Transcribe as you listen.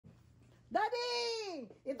Daddy!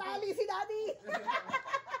 Itali si Daddy!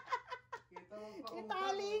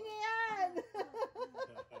 Itali niya yan!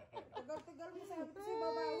 Tagal-tagal mo sabi kasi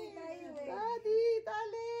babawi tayo eh. Daddy,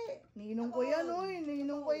 itali! Ninong ko yan, oy.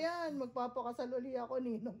 Ninong ko yan. Magpapakasal uli ako,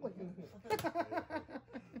 ninong ko yan.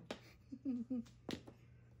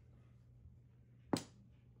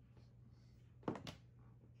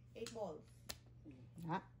 8 balls.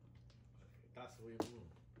 Ha? Taas mo yung...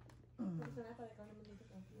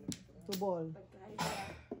 2 ball.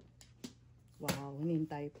 Wow,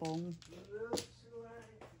 hinintay pong.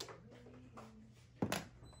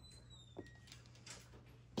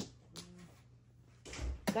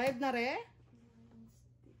 Dive na re?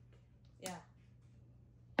 Yeah.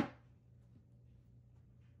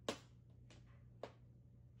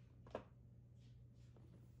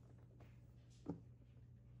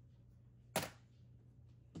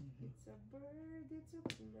 It's a bird, it's a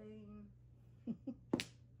plane.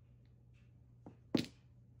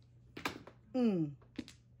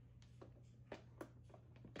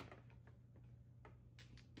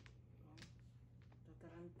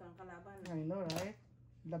 Tatarantang kalaban. I know, right?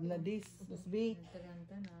 Love na this. Must be.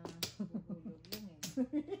 Tataranta na. Bubulog lang eh.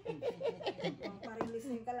 Pang-parilis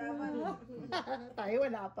yung kalaban. Tayo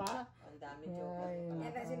wala pa. Ang dami joke. Ay,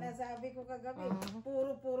 Yan ang sinasabi ko kagabi.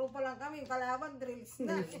 Puro-puro pa lang kami. Yung kalaban, drills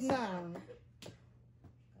na. Drills na.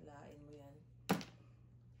 Kalain mo yan.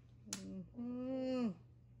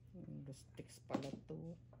 Rustics pala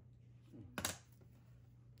to.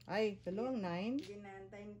 Ay, dalawang 9. Hindi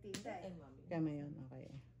naantay ni tita eh. Kaya may yun, okay.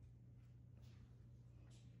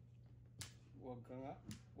 Huwag ka nga.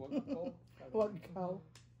 Huwag ko. Huwag ka.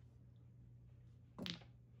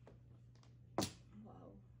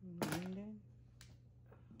 Wow. And then,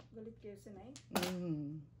 Galit kayo sa 9?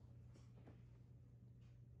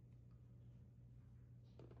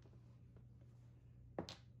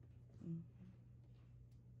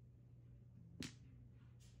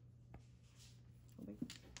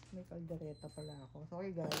 May kaldereta pala ako.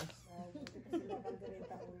 Sorry guys. Sila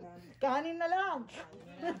kaldereta ulam. Kanin na lang!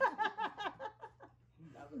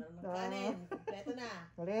 Bago na naman kanin. Kompleto na.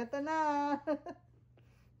 Kaldereta na!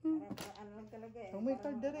 Para ano lang talaga eh. Oh, may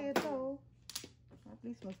kaldereta oh. At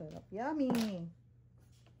least masarap. Yummy!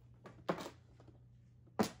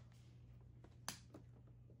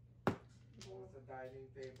 Sa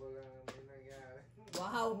dining table lang may nangyari.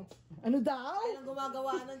 Wow! Ano daw? Ay lang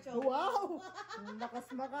gumagawa ng chocolate. Wow! Lakas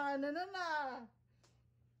makana na na.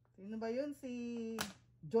 Sino ba yun? Si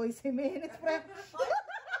Joyce Jimenez, pre.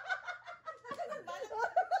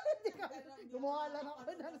 Gumawa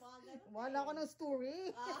lang ako ng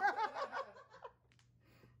story.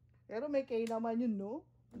 Pero may kay naman yun, no?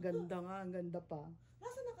 Ganda nga, ang ganda pa.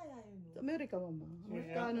 Nasaan na kaya yun? Sa Amerika, mama.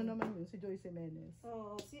 Amerikano naman yun, si Joyce Jimenez.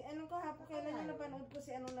 Oo, si anong kahapon kailan yung napanood ko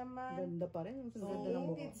si ano naman? Ganda pa rin. Ang ganda ng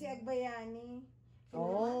mukha. Titsi Agbayani.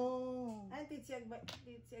 Oh. Ay, Titsi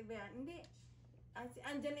Agbayani. Hindi. Si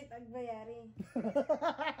Anjanet Agbayari.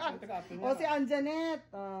 O si Anjanet.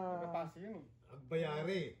 Kapasi yun eh.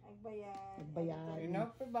 Agbayari. Agbayari.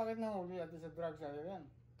 Bakit nahuli ate sa drugs ayaw yan?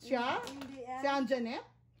 Siya? Hindi Si Anjanet?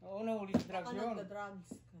 Oo, nahuli sa drugs yun.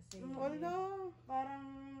 Drugs kasi. Wala.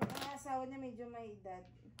 Parang ang asawa niya medyo may edad.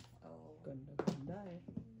 Oh. Ganda eh.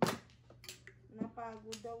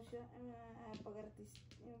 Napagod daw siya pag-artist.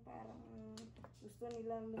 Yung parang gusto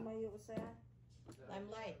nilang lumayo sa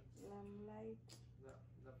limelight.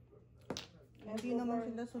 Hindi naman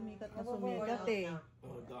sila sumikat na sumikat eh.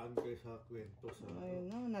 Daan kayo sa kwento sa... Ayun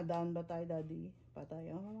na, nadaan ba tayo, Daddy?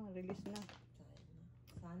 Patay. Oh, release na.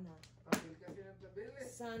 Sana.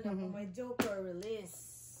 Sana. Sana kung may Joker release.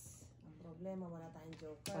 Ang problema, wala tayong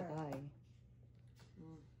Joker. Patay.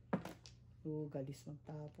 Galis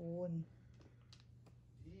magtapon.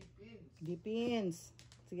 Depends.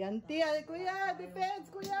 Sige, auntie, ay kuya, depends,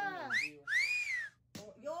 kuya.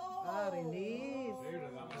 Yo! Release.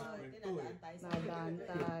 Nadaan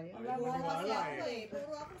tayo.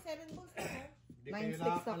 Puro ako 7 balls na.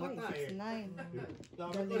 9-6 ako eh, 6-9.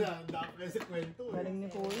 Dapat ko yan, dapat kayo sa kwento eh. Galing ni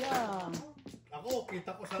kuya. Ako,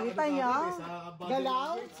 kita ko sa Kita niya? sa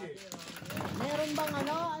Galaw? Body eh. Meron bang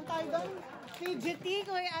ano, ang tayo doon? Fidgety,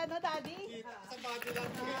 kuya, ano, Daddy? Kita sa body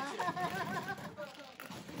language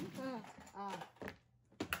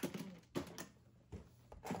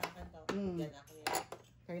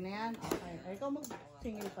Kayo na yan? Okay. Ay, ikaw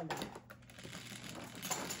mag-singil pala.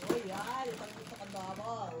 Uy, yan. Pag gusto ka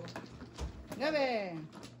double. Gabi!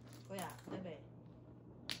 Kuya, gabi.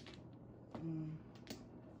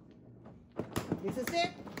 This is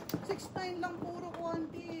it. 6-9 lang puro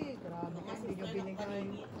quantity. Grabe ka, hindi nyo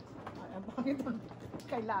binigay. Ay, ang pangit.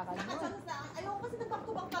 Kailangan mo. Ayoko kasi na back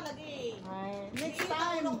to back talaga eh. Ay, next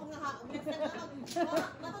time.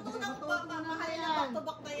 Natutunan ko ba mahalin na back to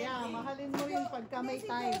back na yan Yeah, eh. mahalin mo yun pagka may Si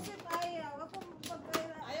time. Joseph ayaw. Ako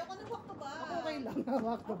pagkaila. Ayoko na back to back. Ako okay lang na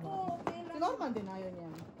back to Ako back. okay lang. Si Norman din ayaw niya.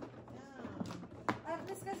 Yeah. At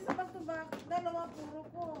least kasi sa back to back, dalawa puro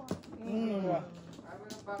ko.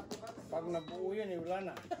 Pag nabuo yan, wala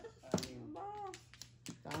na.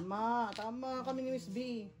 Tama kami ni Miss B.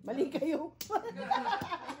 Mali kayo.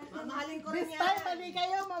 Mamahalin ko rin This yan. time, mali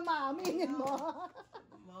kayo, mama. Aminin mo.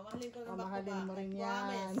 Mamahalin ko rin back to Mamahalin back. mo rin I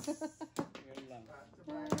yan. promise. Yun lang. Back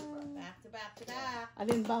to back to back.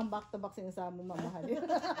 Alin ba ang back-to-back sinasama mo mamahalin?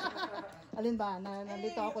 Alin ba?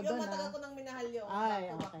 Nandito ako doon, Yung matagal ha? ko nang minahal yung Ay, back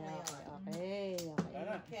to back okay, na yun. okay. Wala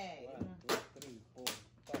na. Okay. 1, 2, 3, 4,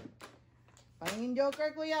 5. Pahingin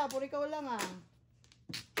joker, kuya. Puro ikaw lang, ah.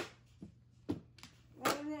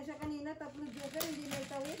 Meron niya siya kanina, tatlo joker, hindi may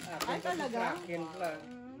tawid. Ay, talaga? Kraken lang.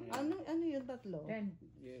 Ano yung tatlo? 10.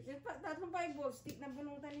 Yes. Yung tatlong 5 balls, stick na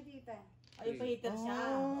bunutan ni tita. Ay, pa-hitter siya.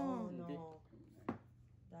 Oh. Oh, no.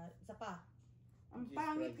 Isa pa. Ang Just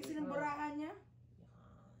pangit like kasi it. ng barahan niya.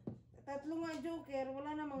 Tatlo nga joker, wala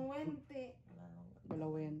namang wente.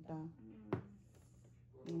 Balawenta.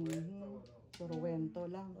 Suruwento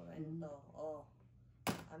lang. Torrento. Oh.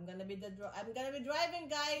 I'm gonna be driving,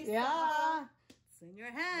 guys. Yeah! It's in your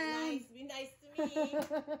hands. Be nice to me.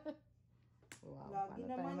 Wow, Lagi paano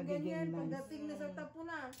tayo naman magiging ganyan. nice? Pagdating na sa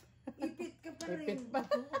tapunan, ipit ka pa rin. Ipit pa.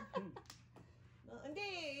 Hindi,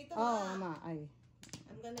 ito Oh, nga. ma, ay.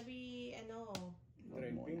 I'm gonna be,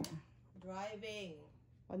 Driving. driving.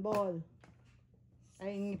 One ball.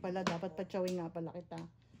 Ay, hindi pala. Dapat patsawin nga pala kita.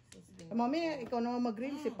 Eh, mami, ikaw naman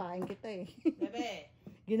mag-grill. Sipain kita eh. Bebe.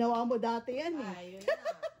 Ginawa mo dati yan eh. Ay, yun na.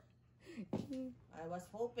 I was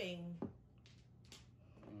hoping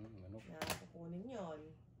Ano? na kukunin yun.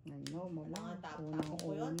 I know, mama. Tapo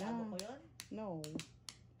ko yun? Tapo ko yun? No.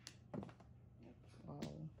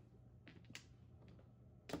 Wow.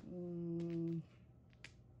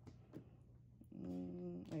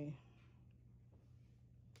 Ay.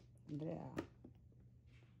 Andrea.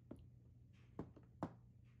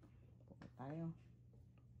 Puka tayo.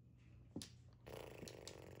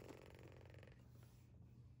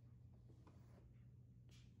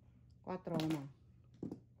 Quatro na.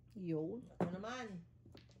 Yun. Ako naman.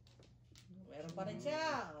 Meron pa rin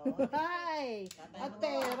siya. Oh. Ay! Tatay At mo.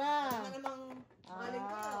 pera! Ano namang mahalin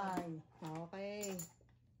ko yun? Ay! Okay.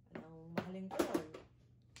 Anong mahalin ko yun?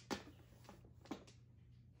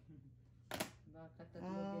 Baka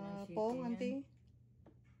tatlo din ang city Pong, niyan. auntie?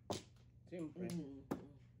 Siyempre.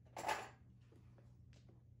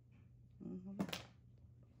 Mhm.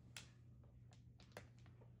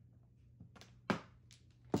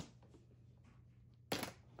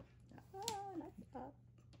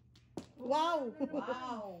 Wow!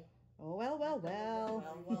 Wow. Oh, well. Well.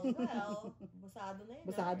 Busado na yun.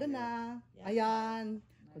 Basado na. Ayan.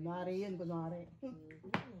 Kunwari yun, kunwari.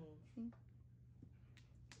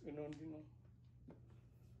 Ganoon din. Oh.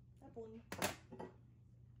 Tapon.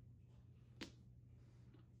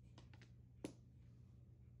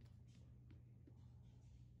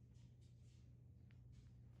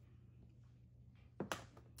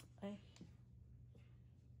 Ay.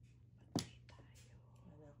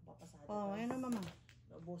 Ano ako papasada. Oh, guys. ayun na, mama.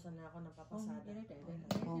 Naubusan na ako ng Oh, papasada.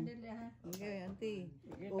 Oh. dali ha. Okay, auntie.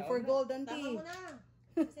 Sige, Go tama for na. gold, Tama auntie. mo na.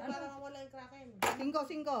 Kasi parang wala yung kraken. 5.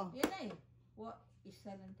 Yan na eh.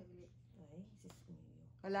 Isa lang tagli. Ay, sis ko yun.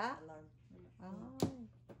 Wala? Alarm. Ay.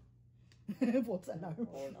 False alarm.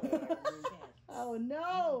 All Oh,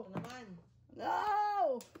 no! Ito naman.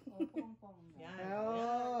 No! Oh, pong. Yan. Ayun.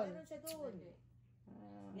 Yan. Meron siya doon.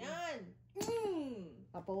 Yan.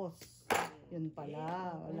 Tapos, yun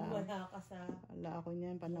pala. Wala. Wala ka sa... Wala ako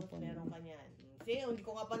niyan, panapon. Meron ka niyan. Sige, hindi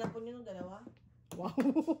ko nga panapon yun ng dalawa. Wow!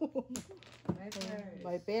 Viper.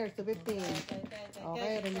 By pairs, 250.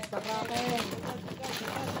 Okay, release the kraken. 1,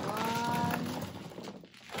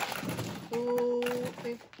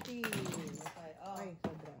 250. Okay, oh. Ay,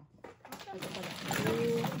 sobra. Ito pala.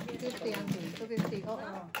 250, auntie. 250. Oo.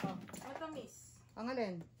 Matamis. Ang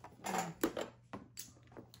alin?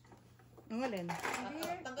 Ang alin?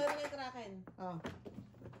 Tanggal mo na yung kraken. Oh.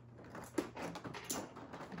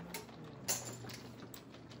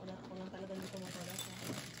 Wala talaga dito matala.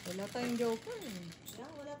 Wala tayong joker.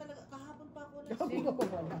 Yan, wala talaga. Kahapon pa ako na. Sabi ko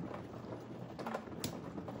wala.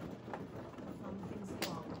 Something's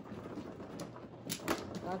wrong.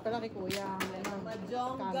 Dapat pala kay kuya. Ano?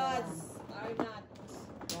 Mahjong Camera. gods are not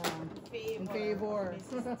Yeah. in In favor.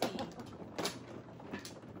 Mrs. T.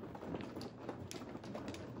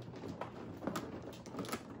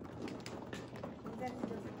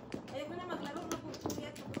 Ayoko na maglaro.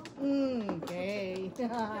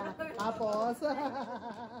 Tapos.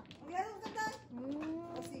 Ganun ka ta.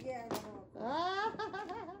 O sige, ano ko.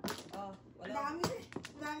 Oh, Ang dami eh.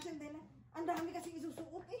 Ang dami sandala. Ang dami kasi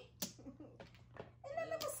isusuot eh. Eh,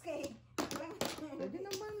 lalabas ka eh. Pwede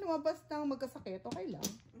naman lumabas ng magkasakit. Okay lang.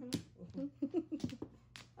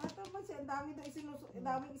 Tama siya. Ang dami daw ang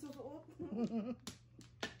daming isusuot.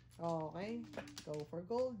 Okay. Go for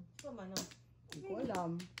gold. Ano? Hindi ko alam.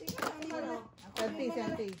 Tingnan,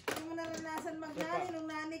 Senti. Hindi mo naranasan mag-nani. Nung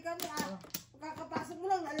nani kami, kakapasok mo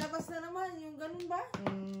lang, lalabas na naman. Yung ganun ba?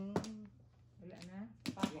 Wala na?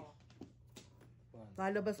 Pako.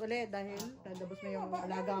 Lalabas ulit dahil lalabas mo yung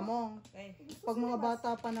alaga mo. Okay. Pag mga bata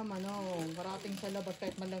pa naman, parating sa labas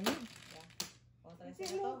kahit malamig.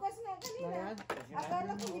 Si Lucas nga kanina. Bayad.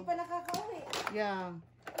 Akala ko hindi pa nakakauwi. Yeah.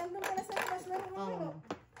 Nandun pala sa labas na rin.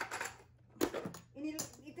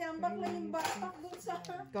 Itinambak lang yung backpack dun sa...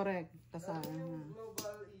 Correct. Tasa.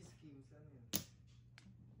 Global e-schemes, ano yun?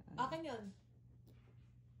 Akin yun?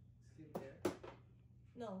 Skincare?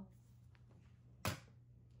 No.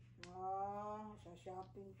 Sa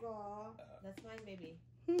shopping ka. That's mine, baby.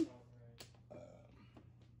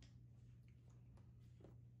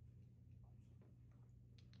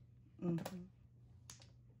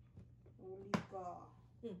 Huli ka.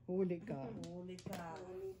 Huli ka. Huli ka.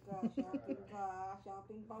 Huli ka. Shopping ka.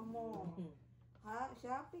 Shopping pa mo. Ha?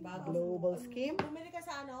 Shopping pa mo. Global scheme? Bumili ka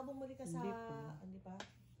sa ano? Bumili ka sa... Hindi pa. Hindi pa?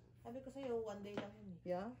 Sabi ko sa'yo, one day lang yun eh.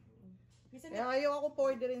 Yeah. Minsan Eh, ayaw ako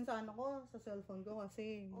forwardin sa ano ko, sa cellphone ko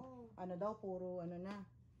kasi Oh. ano daw, puro ano na,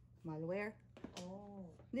 malware. Oh.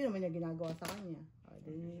 Hindi naman niya ginagawa sa kanya.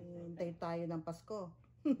 Hintay tayo ng Pasko.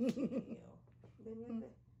 Ganyan.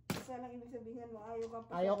 Isa lang ibig sabihin mo, ayaw ka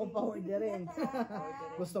pa. Ayaw kong pa-orderin.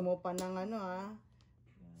 Gusto mo pa ng ano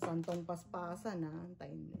santong paspasan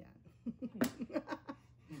antayin mo yan.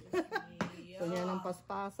 Gusto niya ng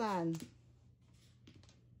paspasan.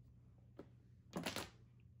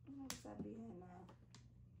 Ano sabihin na?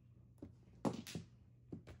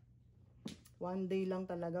 One day lang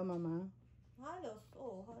talaga, mama. Halos,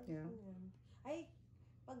 oo. Halos Yeah. yan. Ay,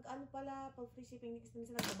 pag ano pala, pag free shipping,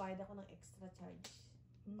 minsan nagbabayad ako ng extra charge.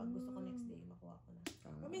 Pag gusto ko next day, makuha ko na.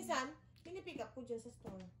 O minsan, pinipick up ko dyan sa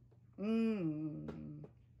store.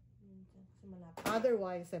 Minsan, kasi malapit.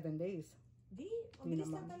 Otherwise, 7 days. Di, ang Hindi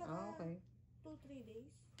bilis naman. lang talaga. Okay. 2-3 days.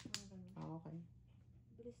 Mga ganun. Okay.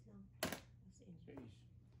 Bilis lang. As in.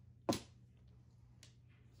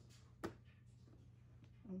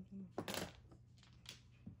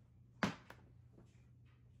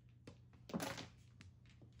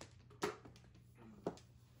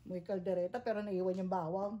 Muy kaldereta pero naiwan yung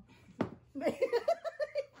bawang.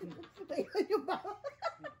 Naiwan yung bawang.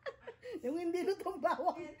 Yung hindi lutong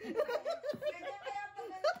bawang. Ganyan kaya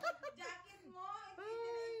pag jacket mo,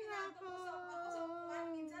 hindi na yung pinatapos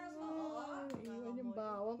minsan sa Naiwan yung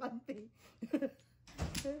bawang, ante.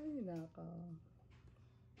 Ay, naka.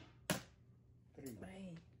 3.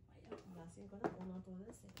 Ay, lasin ko na. Unang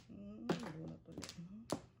tulas eh. Doon na tuloy.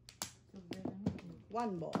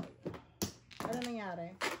 1 ball. Ano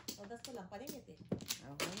nangyari? O, das ko lang. Paningit eh.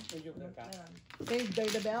 Okay. Medyo ka. Ayun. Saved by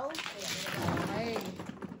the bell? Ayun. Okay.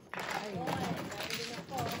 Ay. Oy, narinig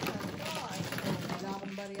ako. Oy. Wala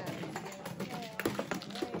akong barya.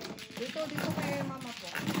 Dito kay mama po.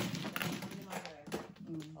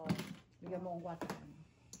 Oh. Bigyan mo akong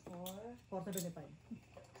 4. 4.75.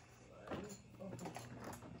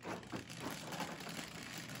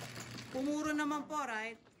 Pumuro naman po,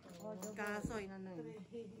 right? Kaso, yun ano yun.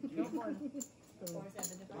 Double.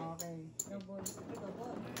 4.75. Okay. Double.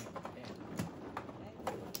 Double.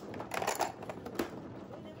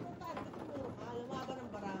 Uy, importante puro ka. Lumaban ng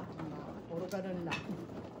bara. Puro ganun lang.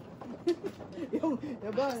 yung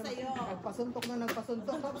ba, Sa'yo. nagpasuntok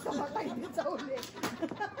tapos namatay din sa uli.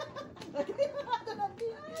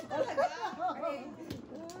 Talaga? Ay,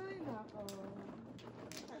 nako.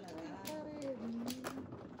 Talaga.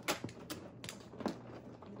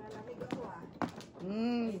 Nalamig ako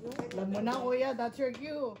Alam mo na kuya, that's your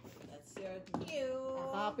cue. That's your cue.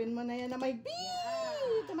 Kapin mo na yan na may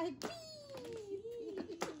beep! Na may beep!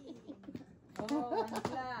 Oh, walang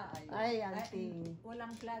flag. Ay, auntie.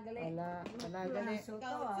 Walang flag gali. Wala gali.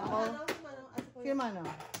 Ikaw, Ako. si Sige mano,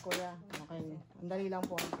 kuya. Okay. Ang dali lang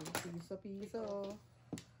po, auntie. Piso.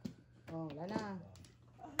 Oh, wala na.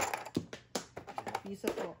 Piso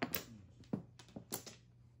po.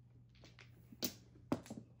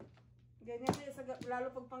 Ganyan din, lalo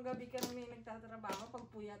pag panggabi ka na may nagtatrabaho, pag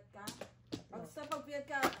puyat ka. Pag sa pagpuyat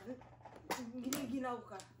ka, giniginaw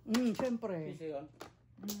ka. Siyempre. Piso yun.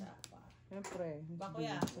 Siyempre. Ba,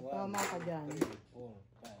 kuya? Tama ka dyan. 4,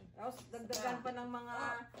 5. Tapos dagdagan pa ng mga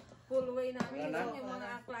full way namin. Wala na? Yung mga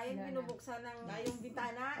client, binubuksan ng yung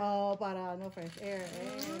bitana. Oo, para ano, fresh air.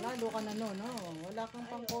 Lalo ka na no. Wala kang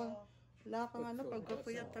wala kang ano,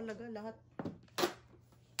 pagkapuyat talaga lahat.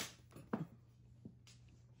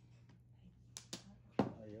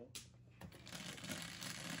 Ayaw.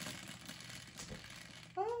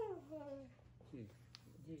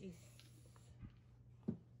 Jeez.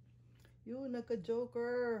 Yun,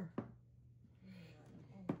 nagka-joker.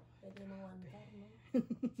 Pwede mo 1 car, no?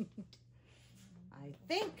 I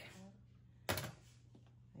think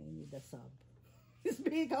I need a sub.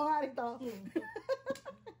 Speak ka nga rito.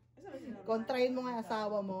 Kontrahin mo nga yung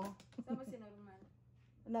asawa mo. Sama si Norman.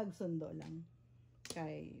 Nagsundo lang.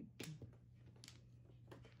 Kay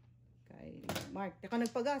Mark. Teka,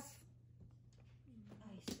 nagpagas.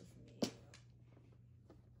 Ay, sus me.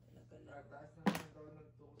 Talaga lang. Taas na naman daw ng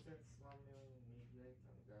 2 cents, ma'am, yung midnight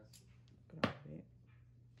ng gas. Grabe.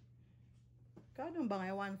 Kano ba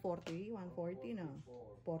ngayon? 140? 140 na.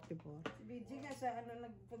 44. Si BG nga sa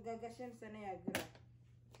nagpagagas yan sa Niagara.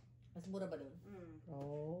 Mas mura ba doon?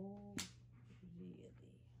 Oh. Really?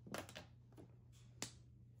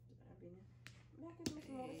 Sabi niya, bakit mas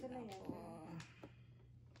mura sa Niagara?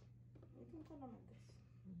 Ito ko naman gas.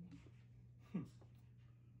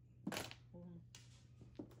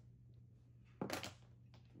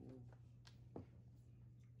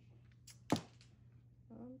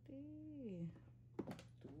 Auntie.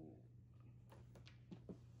 2.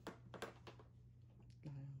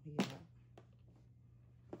 Lalang hiya.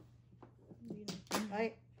 Ay,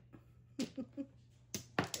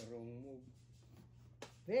 Wrong move.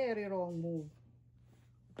 very wrong move.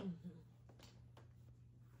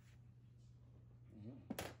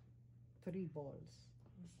 3 balls.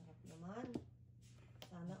 Masarap naman.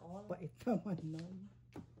 Sana all. Bait naman nun.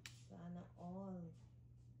 Sana all.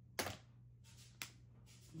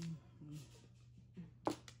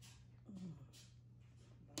 Barahan na.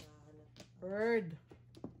 Bird.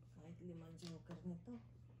 Kahit 5 joker nito.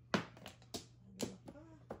 Ano ka?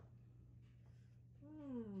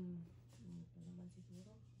 Ito naman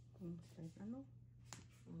siguro. Kahit ano?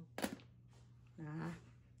 Hmm. Nah.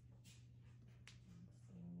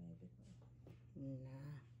 Gusto yung maybe ko.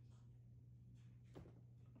 Nah.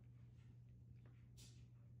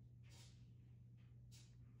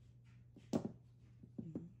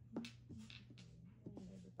 Yung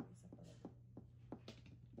maybe ko isa pala.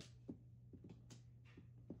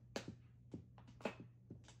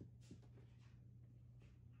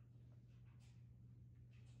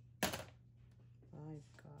 Five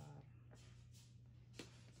car.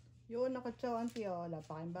 Yun, nakatsaw, auntie, oh. Wala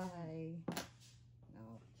pa kayong bahay.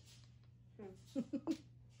 No.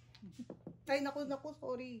 Ay, naku,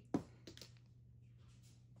 sorry.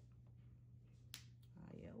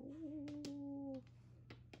 Ayaw. Wala ko niyan eh.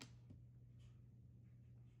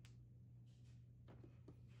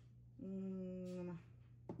 Ay, talaga lang.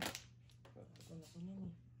 Sakit talaga sa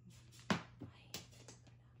box.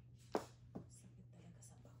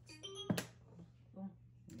 Ayan.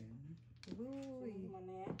 Uy, Sabi mo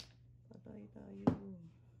na yan. patay tayo.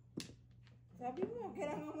 Sabi mo,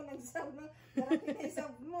 kailangan mo nag-sub na. Darating na yung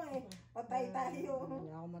sub mo eh. Patay tayo.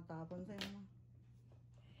 Wala ako matapon sa'yo, ma.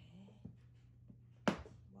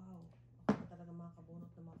 Wow. Ako talaga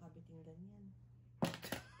makakabunot ng mga kabiting ganyan.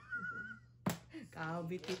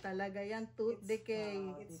 Kabiti talaga yan. Tooth decay.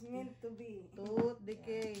 It's meant to be. Tooth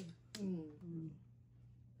decay.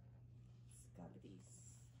 Cavities.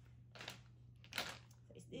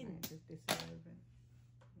 Sa din. 57.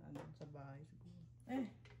 Nandun sa bahay siguro.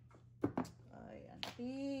 Ay,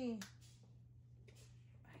 auntie.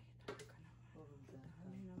 Ay, talaga naman.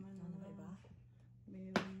 Dami naman. Ano ba iba?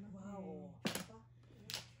 Meron na. Wow. Ano pa?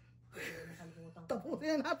 Nakalimutan ko. Tapusin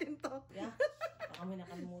na natin to. Yeah. Baka may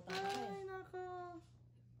nakalimutan ko eh. Ay, nako.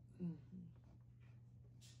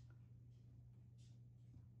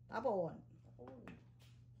 Tapon.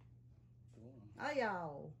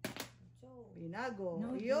 Ayaw. So, Binago.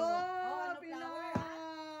 No Yo! joke. Oh, no flower,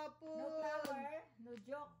 Pinapon. No flower, no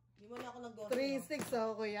joke. di mo na ako nag-go. 3-6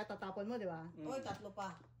 oh, kuya. Tatapon mo, di ba? Oy, 3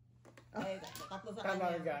 pa. Ay, tatlo sa Tama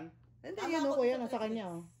kanya. dyan. Hindi, Tama yun ako o kuya. sa Nasa 3-6. kanya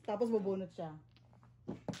oh. Tapos bubunot siya.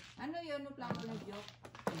 Ano yun, no flower, no joke?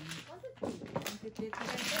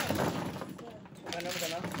 Ano ba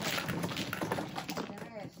na?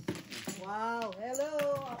 Yes. Wow. Hello.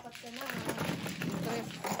 Apat ka na. Stress.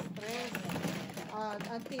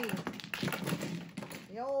 Auntie.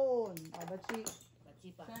 Yun. Bachi. Bachi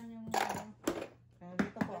pa. Saan yung... Kaya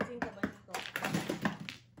dito ko. Bachi ko, bachi ko.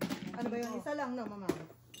 Ano ba yung isa lang, no, mama?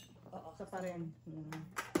 Oo. Isa pa rin.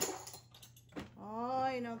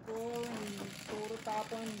 Ay, naku. Puro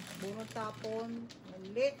tapon. Bunot tapon.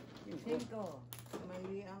 Mali. 5.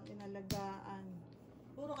 Mali ang inalagaan.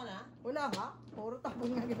 Puro ka na? Wala nga. Puro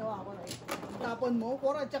tapon nga ginawa ko na ito. Ang tapon mo,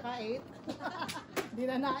 4 at saka 8. Di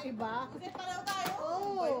na naiba. Kasi pareho tayo.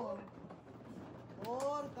 Oo.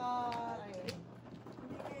 4 ka.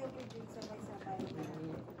 Hindi kayo pwede sabay-sabay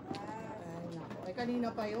na. Ay, naku. Ay,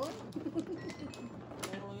 kanina pa yun.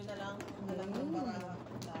 Puro yun na lang. Yun na lang yung para.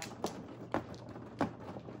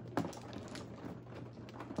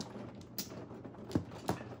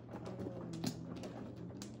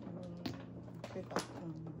 Pito.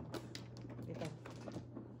 Pito.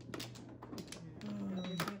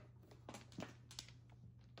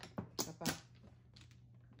 Kapa.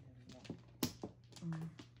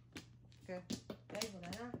 Okay. Okay, wala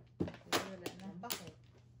na. Wala na. Ang bakit?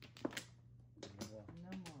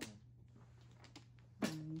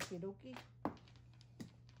 Kidoki.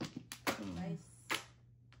 Nice.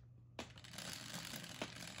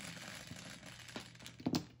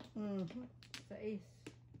 Sa is.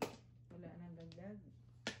 Wala nang dagdag.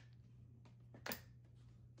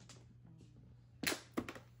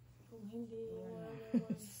 Kung hindi, wala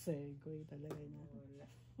naman. Segoy talaga niya. Wala.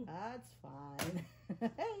 That's fine.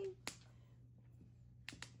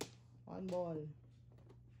 One ball.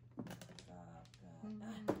 Pangit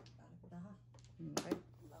na ha. Okay.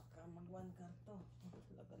 Baka mag-1 karto.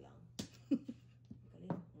 Talaga lang.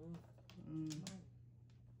 Galing.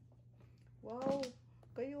 Wow.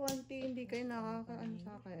 Kayo, auntie, hindi kayo nakakaano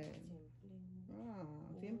sa akin.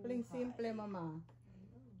 Simpleng-simple, mama.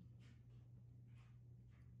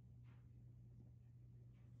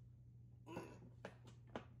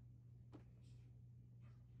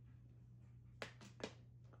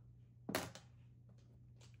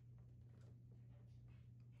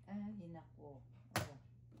 Hinako.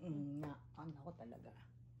 Nga, ano ko talaga.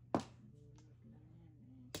 Bulot lang yan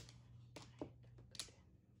eh.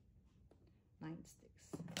 9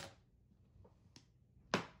 sticks.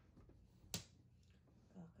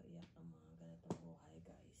 Kakaiyak ang mga ganitong buhay,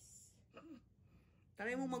 guys.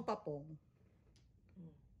 Try mo magpapong.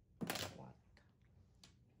 What?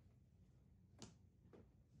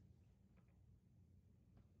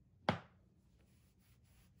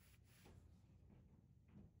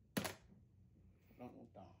 Ang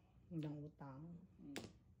utang. Hanggang utang.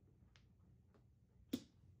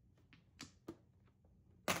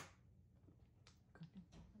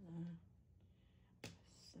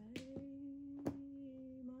 Say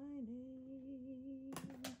my name.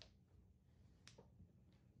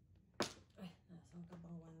 Ay, nasan ka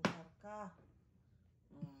bang 1 car ka?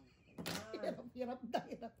 Hirap na,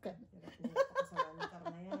 hirap ka na. Hirap ako sa 1 car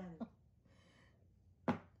na yan.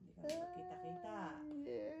 Hindi ka magkita-kita.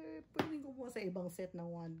 Pwede ko po sa ibang set ng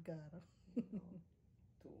 1 car. 2.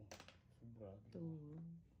 Sobra. 2.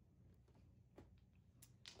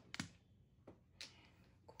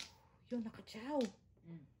 Yun, nakachaw.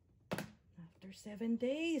 After 7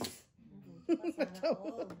 days. Sana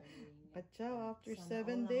all. Nakachaw after Sana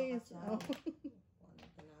 7 all days. nakakachaw. Oh. Wala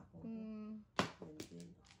ka na ako.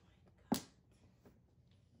 Din.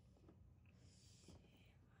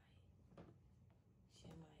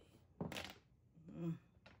 Oh my God.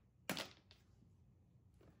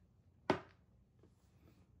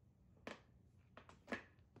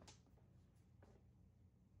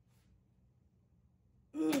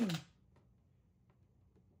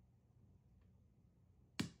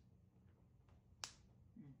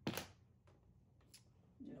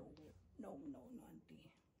 Siyemay. No, auntie.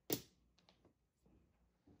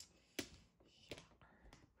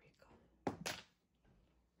 Shocker. Recall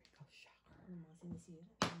shocker. Ang mga sinisira.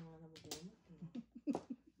 Ang mga namubunot.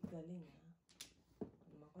 Galing ha.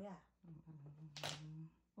 Ano mga kuya?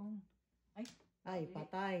 Ay,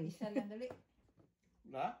 patay. Isa lang dali.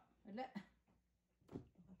 Na? Wala.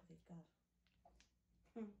 Kapatid ka.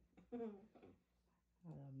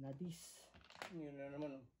 Alam na this. Yun na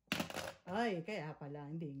naman. Ay, kaya pala,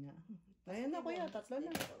 hindi nga. Ayan na kuya, 3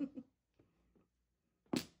 na.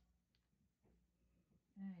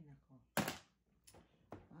 Ay, nako.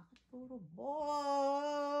 Bakit puro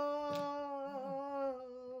balls?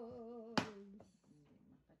 Hindi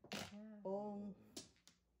makatsa. Pong.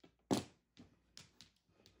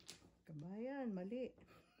 Kabayan, mali.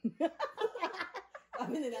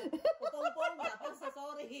 Kami nila. Putong-pong. Dapat sa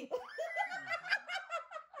sorry.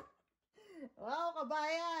 Wow,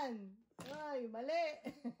 kabayan! Ay, mali!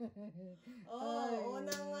 Oh,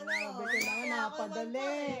 unang ano. Sabi ko na,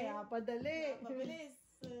 napadali. Napadali. Napabilis.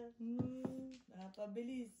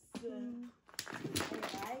 Napabilis.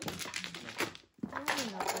 Ay, Ay,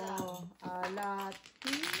 nako.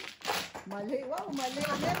 Alati. Mali. Wow, mali.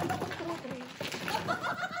 Meron akong 2,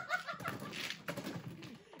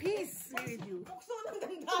 3. Peace with you. Bukso ng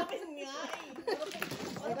dandamin nga eh.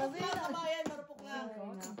 Marupok lang kabayan, marupok lang. Ay,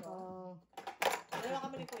 nako. Dalawa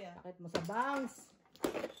kami ni Kuya. Sakit mo sa bangs.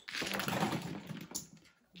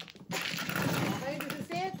 Okay, this is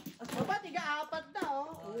it. Aba, 4 na, oh.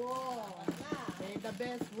 Wow. Okay, the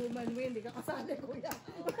best woman win. Di ka kasali, kuya.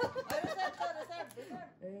 Ay, reserve.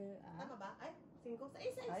 Ano ba? Ay, 5,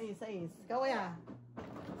 6. Ay, 6. Ikaw, kuya.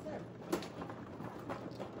 Reserve.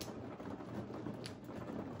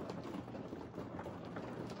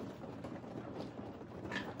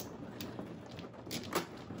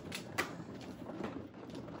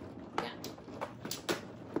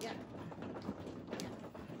 Yeah.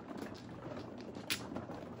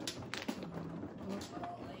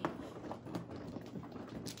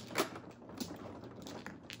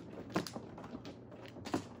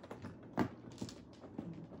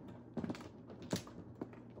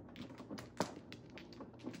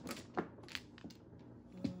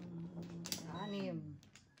 Anim.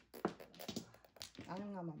 Anim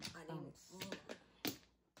nga, mama. Anim. Thanks.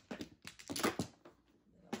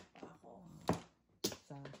 Dalawa pa ako.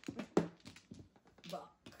 Sa. Back.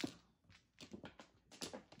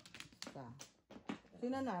 Sa.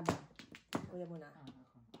 Sino na ba? Kuya muna.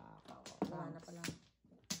 Ako. Wala na pala.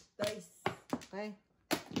 Dice. Okay.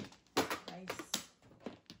 Dice.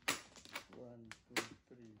 1, 2,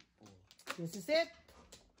 3, 4. This is it.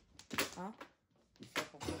 Ha? Isa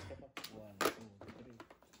pa. 1, 2, 3.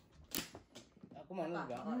 Ako man, Isa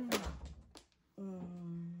ba? pa. Isa pa.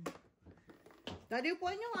 Daddy,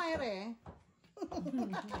 upuan nyo nga, ere.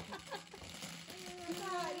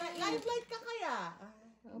 Live ka kaya?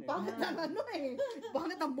 Bakit ang ano eh?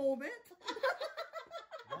 Bakit ang moment?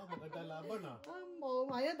 Maganda laban ah.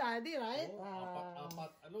 Ayun, daddy, right?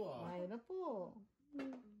 Apat, ano ah. Ay na po.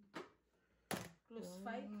 Close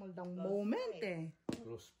fight? Maldang moment eh.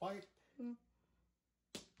 Close fight.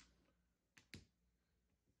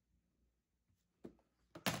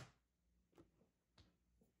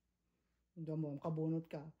 Diyan mo, kabunot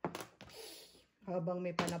ka. Habang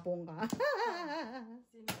may panapong ka.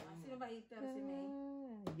 Sino ba eater? Si May?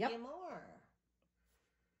 Yup. More.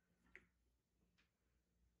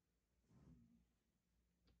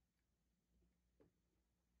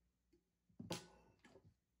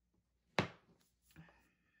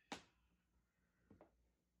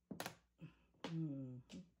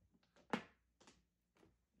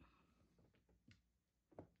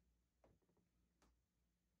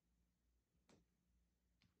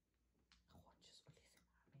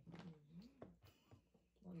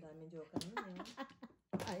 Ang daming joker nun eh.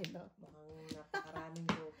 I know. Mukhang napakaraming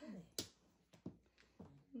joker eh.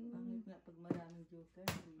 Pangit nga pag maraming joker.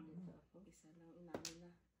 Dito ako. Isa lang inamin na.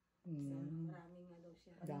 Maraming nga daw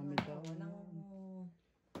siya. Dami daw. Walang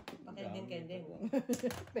pakending-kending.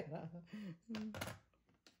 Pera.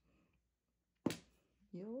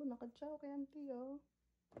 Yo, nakatsaw kay auntie, oh.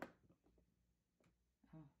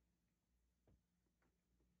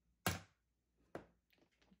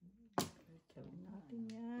 Gawin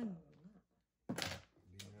natin yan.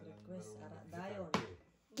 Request, dayon.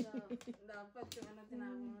 Dapat yung ano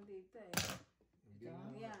tinawag mo dito eh.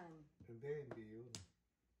 Yan. Hindi yun.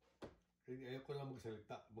 Ayaw ko lang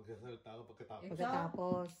magsalita. Magsasalita ako pagkatapos.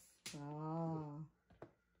 Pagkatapos. Ah.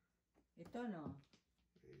 Ito no?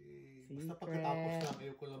 Basta pagkatapos lang,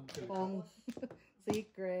 ayaw ko lang magsalita.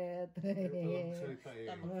 Secret. Ayaw ko lang magsalita eh.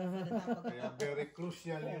 Kaya very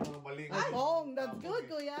crucial yung mga maling. Ay, Pong, that's good,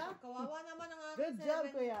 kuya. Kawawa naman ang aking Good job,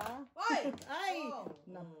 kuya. Hoy! Ay! Pong.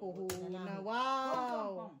 Napuhuna.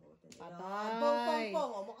 Wow! Patay!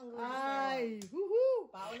 Pong! O, mukhang gulis na. Ay! Woohoo!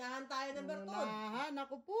 Paunahan tayo ng Bertod. Unahan,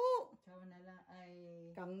 ako po. Sawa na lang ay...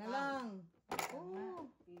 Kang na lang.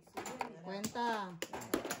 Oh, Piso yan. kwenta.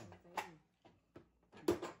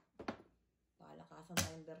 Palakasan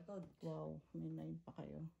tayong Bertod. Wow, may 9 pa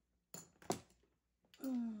kayo.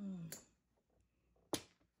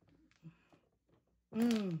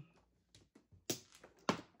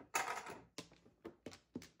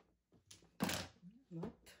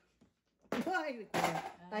 What?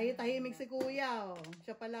 Ay, tahimik si kuya, oh.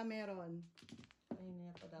 Siya pala meron. Ayun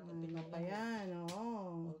na pa dapat Ano pa yan,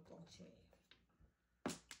 oh. Pong chef.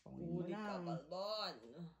 Pongin mo Huli ka, lang. Balbon.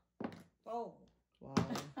 Pong. Wow.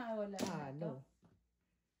 Wala na ito. Halo.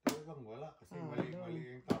 Talagang wala. Kasi mali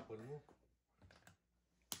yung tapon mo.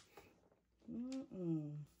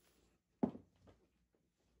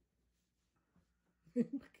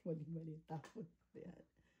 Mali tapon. Yan.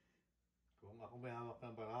 Kung ako may hawak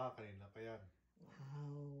ng baraha, kanina pa yan.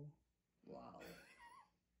 Wow. Wow.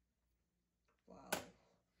 Wow.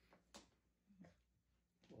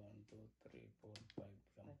 1, 2,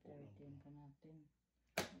 natin.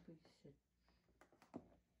 Nag-reset.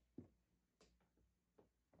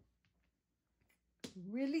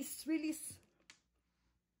 Release, release.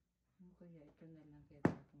 Ano kaya ito na lang kaya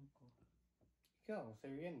tapon ko. Ikaw,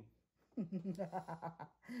 sa'yo yan.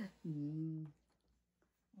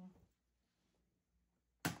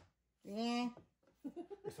 Eh.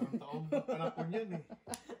 Isang taon panapon yan eh.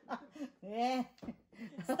 Eh.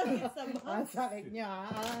 Ang sakit niya.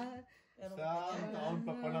 Isang taon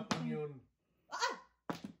pa panapon yun.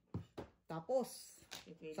 Tapos.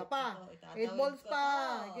 Ipilit Isa pa. ko to, 8 balls itatawid ko pa.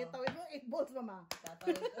 to. Kitawin mo 8 balls, mama.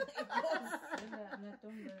 Tatawid ko 8 balls. Wala na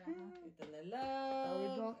itong wala. Ito na lang.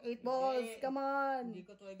 Tawid mo 8 balls. Hindi. Come on. Hindi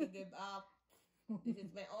ko to i-give up. This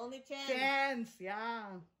is my only chance. Chance.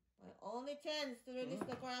 Yeah. My only chance to release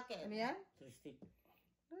the Kraken. Ano yan? Twistic.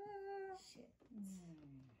 Shit.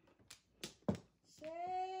 Hmm.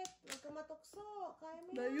 Shit. Huwag ka matukso. Kaya mo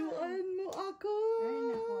yan. Layuan mo ako. Ay,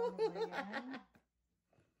 naku, ano ba yan?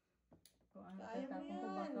 Kung ano Kaya mo tatapon ko,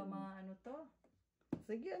 yan. baka ano to?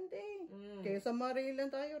 Sige, ante. Mm. Kaysa maril lang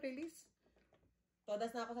tayo. Release.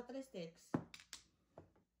 Todas na ako sa 3 sticks.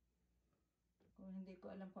 Kung hindi ko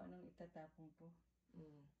alam kung anong itatapon ko.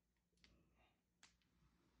 Mm.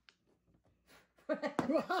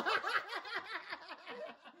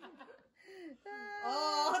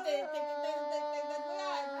 Oh, tignan mo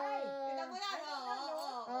yan. Tignan mo yan.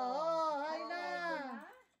 Oo, ay na.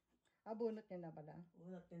 Bunot niya na pala.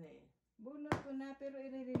 Bunot din eh. Bunot ko na, pero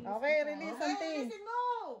i-release Okay, ko pa. release. Okay, Sante. listen mo.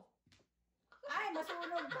 Ay,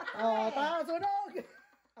 masunog pa to Oh, eh. sunog.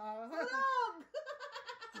 Tulog.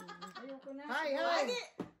 Ayoko na. Hi, Oh, hi. hindi.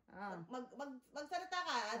 Ah. Magsalita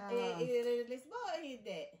ka at Ah. i-release mo o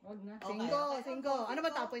hindi? Huwag na. Okay. Singko. Ano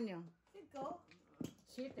ba tapon niyo? Cinco.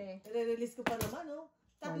 Shit eh. I-release ko pa naman, oh.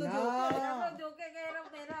 Tatlo Wala. joker. Ako, joke, kaya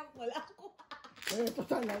Wala ako. Ito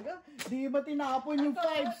talaga. Di ba tinapon yung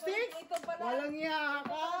 5-6? Ito pala. Walang iya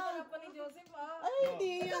ka. Ito pa ni Joseph, ah. Ay,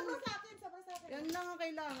 hindi yan. Sobra sa akin, sobra sa akin. Yan lang ang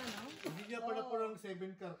kailangan, no? Hindi niya panapon ng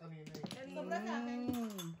 7 car kanina eh. Sobra sa akin.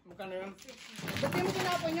 Magkano yun? Ba't di mo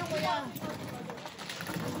tinapon yung kuya?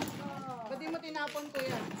 Ba't di mo tinapon,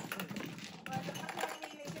 kuya?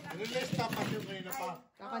 Release dapat yung kanina pa.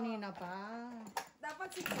 Kanina pa. Dapat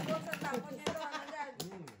si Kubo sa tapon niya ito. Ano yan?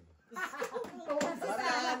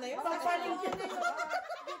 Wala na yun. Papaling siya na yun.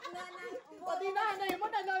 Pati nanay mo,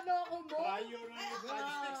 naloloko mo. Tayo na yung 5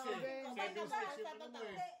 sticks eh. 7 sticks yung ano mo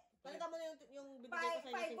eh. Palitan mo na yung binigay ko sa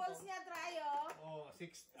inyo. 5 balls niya, Trayo. Oh,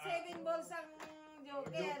 6. 7 balls ang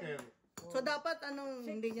Joker. Joker. So, dapat anong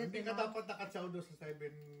hindi niya Hindi ka tinapon? dapat nakatsaw doon sa 7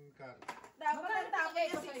 car. Dapat ang tapon niya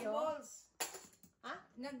ko 6 sa'yo? balls. Ha?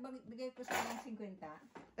 Nagbigay ko sa ng 50.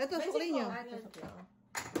 Ito, sukli niyo. Dapat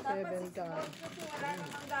 7 6 ka. balls kasi wala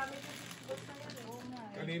namang gamit sa 6 balls na yan. Oo nga.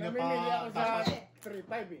 Kanina Namimili ako pa sa dapat.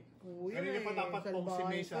 3-5 eh. Kuya, Kanina pa dapat salbahe po si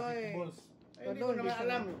May sa ka 50 balls. Ay, hindi ko naman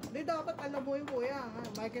alam eh. Hindi, dapat alam mo yung kuya.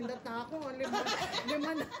 May kindat na ako.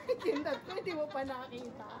 Lima na kindat ko. Hindi mo pa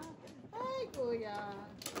nakita. Ay, kuya.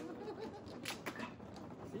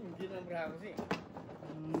 Kasi hindi na bravo eh.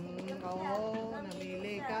 Oo,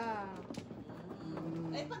 namili ka.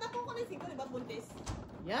 Eh, patapon ko na yung 5, di ba, buntis?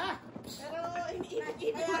 Yeah! Pero, ibig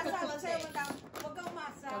Kaya ko sabi sa sa'yo, madam, huwag kang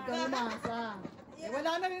umasa. Huwag kang umasa. Eh,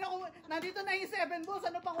 wala na rin ako. Nandito na yung 7 balls.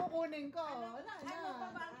 Ano pa kukunin ko? Wala na. Ano pa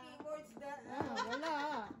ba ang keywords na? Wala.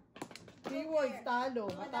 Keywords, talo.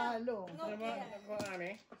 Matalo. No Ano ba? care. Ano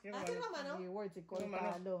eh? Sino Ah, ba? sino naman, no? Keywords, ikaw Ano, ano?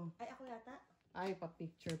 talo. Ay, ako yata. Ay,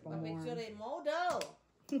 pa-picture pa mo. Papicturein mo daw.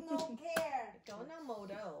 No care. Ikaw na mo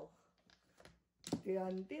daw.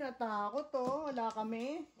 Yan, tinatakot to. Wala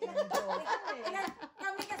kami.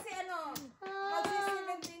 Kami kasi ano, magsi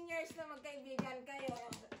 17 years na magkaibigan kayo.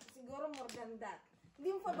 Siguro more than that. Hindi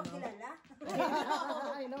mo pa ba kilala?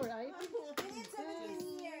 I know, right? You need 17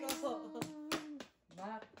 years.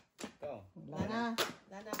 Bak. Ito. Wala na.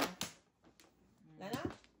 Lana. Lana?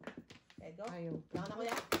 Okay, go. Ayaw. Lana na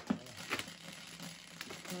kuya.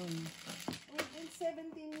 In 17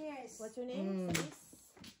 years. What's your name? Sais?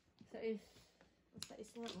 Sais. Sais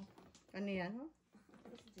nga, oh. Ano yan, ho?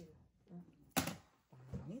 Sais Jill.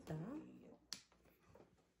 Pangit, ah.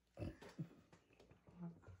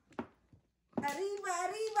 Arriba,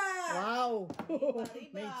 arriba! Wow!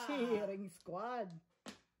 Arriba. May cheering squad.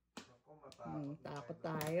 Takot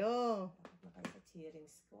tayo. Na kayo sa cheering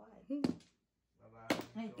squad.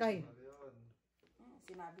 Ay.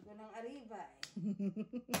 Sinabi ko ng arriba eh.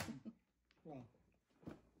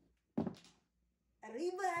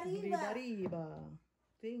 Arriba, arriba! Riba.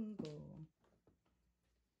 Cinco.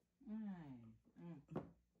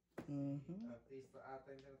 Artista ata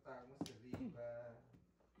yung tinatawag mo si Riva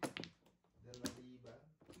de la Riva.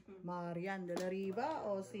 Marian de la Riva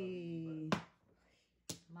o si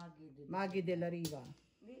Maggie de la Riva.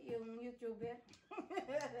 Hindi, yung YouTuber.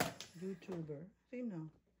 YouTuber.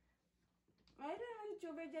 Sino? Mayroon ang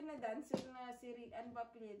YouTuber dyan na dancer na si ano ba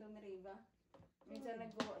apelyido ni Riva? Minsan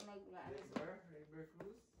River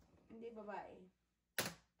Cruz? hindi babae.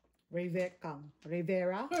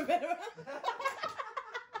 Rivera?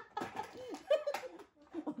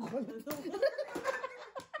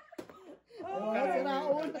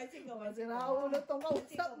 Siraulo tong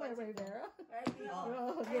kausap mo, Rivera. Hindi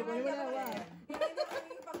na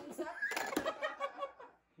kami pag-usap.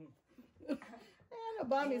 Ano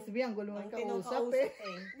ba, Miss B, ang gulo ng kausap eh.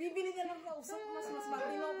 Bibili ka ng kausap, mas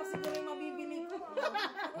matino pa siguro yung mabibili ko.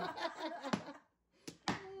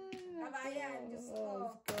 Kabayan, Diyos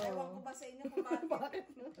ko. Ewan ko ba sa inyo kung bakit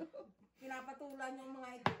pinapatulan yung mga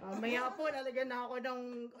ito. Maya po, lalagyan na ako ng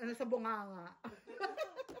ano, sa bunganga.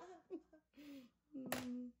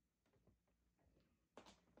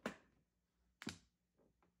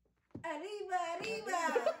 Arriba, arriba!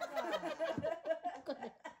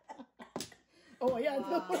 Oh, ayan.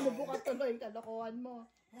 Nabuka tuloy yung kalokohan mo.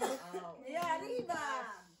 Yeah, arriba!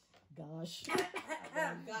 Gosh.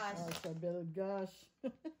 Gosh. Sabil, gosh.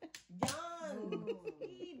 Yan.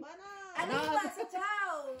 Iba na. Arriba sa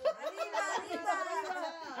chow! Arriba, arriba!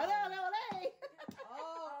 Ole, ole, ole!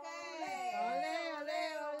 Okay. Ole, ole,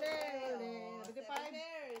 ole, ole.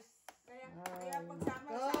 Kaya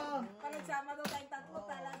pag nagsama daw tayong tatlo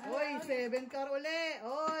talaga. Oy, 7 car uli.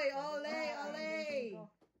 Oy, ole, ole.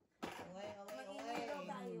 Mag-ingay daw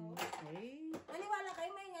tayo. Okay. Maniwala kayo,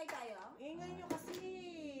 maingay tayo? Ingay nyo kasi.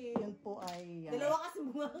 Yun po ay Dalawa kasi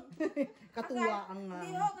bunga. katuwa ang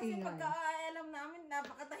Hindi ho, kasi ingay. pagka alam namin,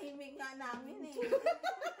 napakatahimik nga namin eh.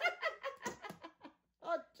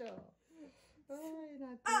 8. Ay,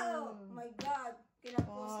 natin. Oh my God!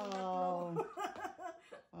 Kinapos yung tatlo.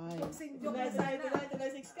 Ay, Sinjok na sana. Ito na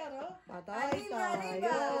 6 car, oh. patay Arriba, tayo.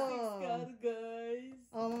 arriba. 6 car, guys.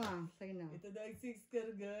 Oo nga, sige na. Ito na 6 car,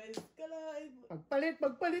 guys. Kalahin mo.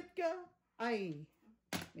 Pagpalit ka. Ay,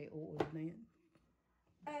 may uod na yan.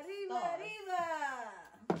 Arriba, arriba!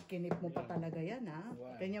 Kinip mo pa talaga yan, ha?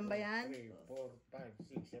 Ganyan ba yan? 3, 4,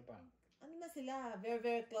 5, 6, siya pa. Ano na sila? Very,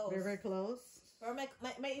 very close. Very close. Pero may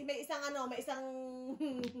isang may isang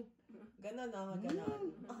ganon, oh, ganon.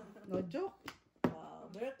 No joke. Wow,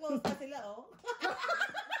 very close na sila, oh.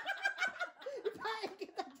 Pahay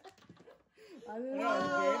kita dyan. Ano?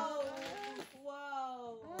 Wow!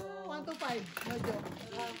 Wow! 1 to 5. No joke.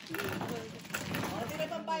 Oh, di may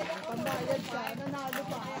pambayad ako. Pambayad siya. Nanalo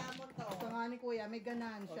pa. Kaya mo to. Sa nga ni Kuya, may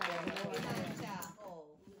ganan siya. Kailangan siya. Oh,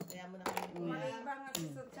 kaya mo na kami. Maliba nga siya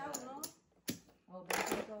sa chow, no? Oh,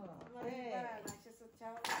 bakit ko? Maliba nga siya sa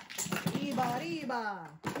chow. Riba, riba.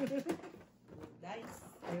 Guys.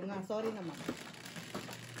 Ayun nga, sorry naman.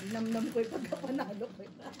 Namnam ko yung pagkapanalo ko.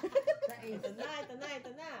 Ito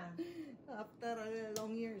na. After a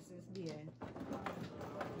long years, SB eh.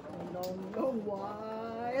 A long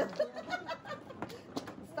while.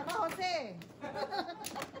 Basta ka, Jose.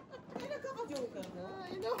 Ay, nagkaka-joke ka.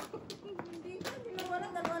 I know. Hindi ka, dalawa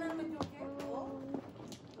lang naman yung kaya. Oh,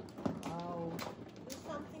 Wow. there's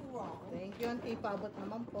something wrong. Thank you, Auntie. Paabot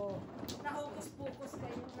naman po. Nahukus-pukus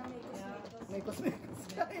kayo na may kusmekos.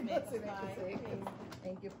 Mekos.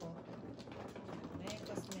 Thank you po.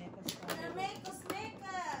 Mekos. Na may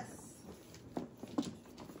kusmekas!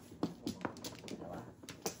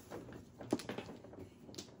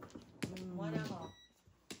 One ako.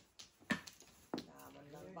 Taman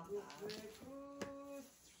lang baka.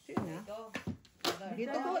 Sino na? Ito.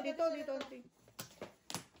 Dito, Auntie.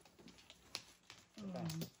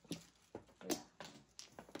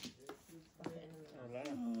 Wala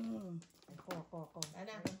na. Ako.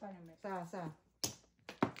 Ana, Sa.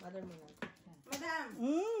 mother mo na. Madam,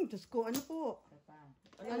 Diyos ko, ano po?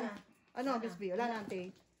 Ano na? Ano, Miss B? Wala na, Auntie.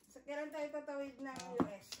 sa kailan tayo tatawid ng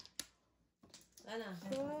US? Ano? Sa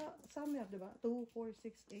summer, di ba? 2, 4,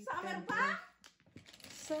 6, 8, 10. Summer pa?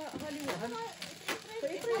 Sa Hollywood. Sa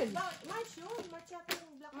April. March yun. March yata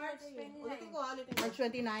yung Black March Friday. 29. Ulitin ko. March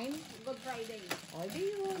 29. Good Friday. O, di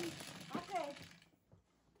yun. Okay.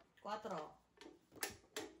 4.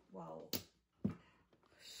 Wow.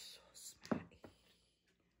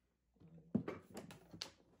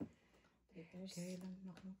 Kailan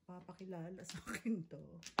ako papakilala sa akin to?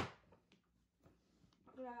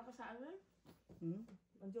 Pakilala ko sa amin?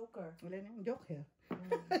 Ang Joker. Wala na yung joke eh.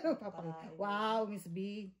 Wow, Miss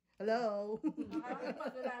B. Hello.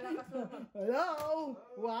 Makakapagpakilala ka sa Hello.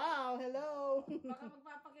 Wow, hello. Baka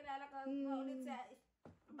magpapakilala ka ulit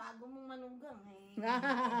sa bago mong manugang eh.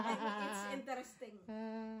 It's interesting.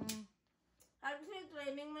 Actually,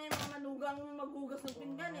 training mo yung mga manugang maghugas ng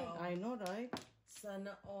pinggan eh. I know, right?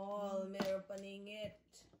 Sana all. Meron paningit.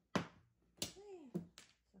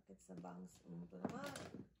 Ito naman.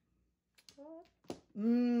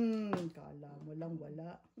 Kala mo lang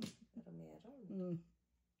wala. Pero meron.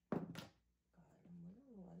 Kala mo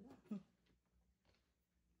lang wala.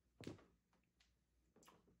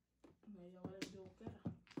 May wala joker.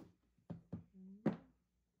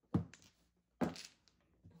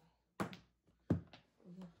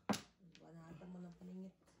 Banatan mo ng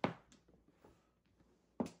paningit.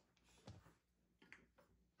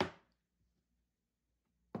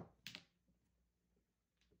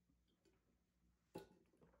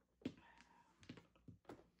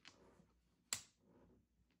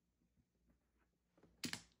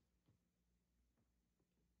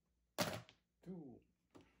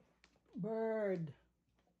 Bird.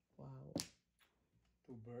 Wow.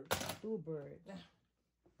 2 birds. 2 birds.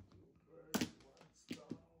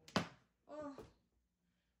 Oh.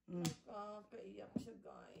 Nakakaiyak siya,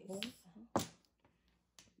 guys.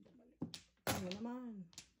 Ano naman?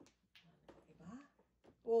 Diba?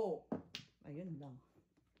 Oh. Ayun lang.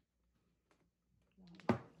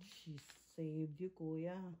 She saved you,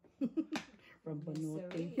 kuya. From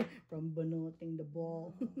banuting the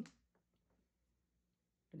ball.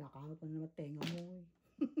 Kinakahap ko naman tenga mo.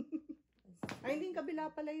 Ay, hindi kabila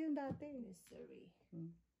pala yun dati. Misery.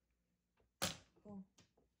 Oh.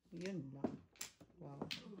 Yun lang. Wow.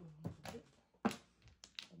 Paningit lang sa 8.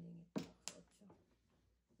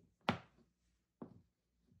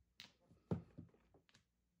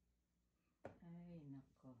 Ay,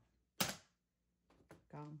 nako.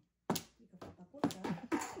 Kang. Hindi ka patapos, ha?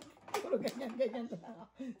 Puro ganyan lang.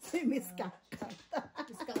 Si Miss Kakak.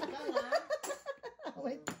 Miss Kakak, ha?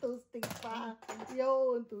 May 2 sticks pa.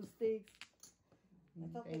 Yun, 2 sticks.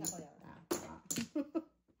 Ito, pinakuya.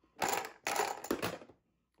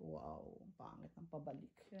 Wow, pangit ang pabalik.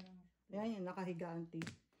 Yan, nakahiga, auntie.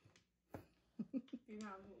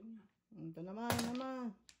 Tinago niya. Ito naman.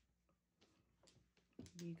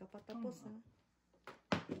 Hindi ka pa tapos, ha?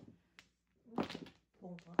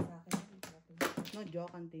 Bungka sa akin. No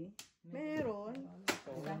joke, auntie. Meron.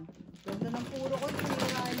 Ganda ng puro ko,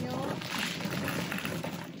 sinira nyo.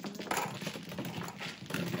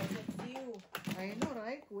 I know,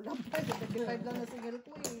 right? Kulang pa. 75 lang na single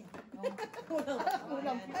ko, eh.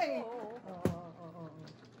 Kulang pa, eh. Oo.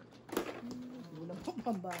 Kulang pa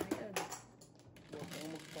pambayad. Huwag kang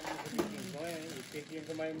magpapagiging. Itigil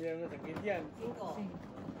sa may mga sakit yan. 5.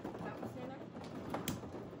 Tapos nila.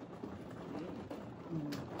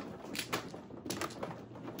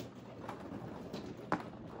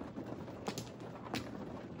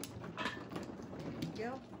 Thank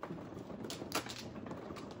you.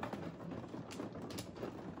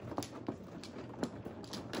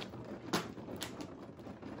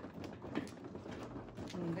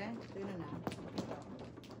 Okay, sino na?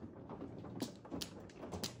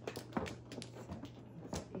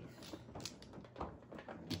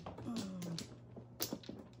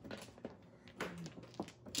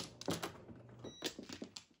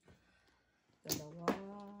 Dalawa.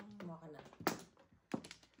 Kumaka na.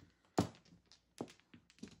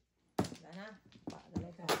 Wala na.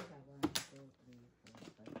 Dalawa ka. 1, 2, 3,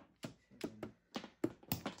 4, 5, 6, 7.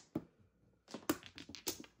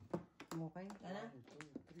 Okay. Wala na. 1, 2,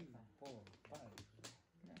 3, 4, 5,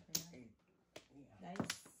 8. Guys.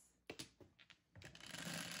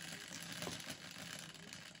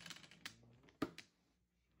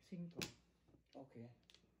 Okay.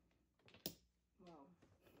 Wow.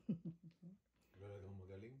 Talagang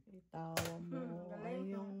magaling. Itawa mo ang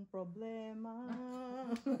iyong problema.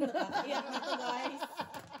 Nakaiyak na to, guys.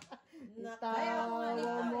 Itawa mo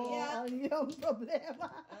ang iyong problema.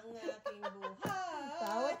 Ang aking buhay.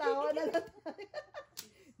 Tawa-tawa na lang tayo.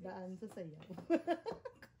 Daan sa sayaw.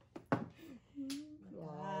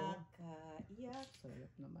 Wow. Nakakaiyak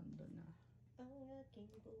Sarap naman doon, ah. ang aking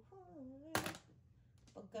buhay.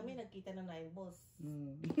 Pag kami nagkita ng 9 balls,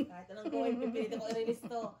 kahit anong gawin, pipilit ako i-release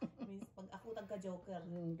to. Means, pag ako tagka-joker,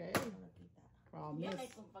 Okay. ako nagkita. Yan ay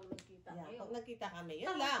Promise. kung pag nagkita Yeah, kayo. pag nagkita kami,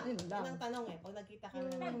 yun lang. Yun lang. Yun ang tanong eh. Pag nagkita kami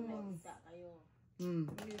ng Pag 9 balls, nagkita kayo.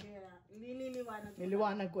 Liliwanag ko.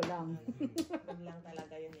 Niliwanag ko lang. yun lang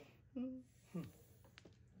talaga yun eh.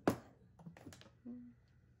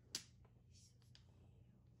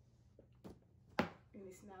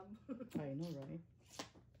 Inisnab. I know, right?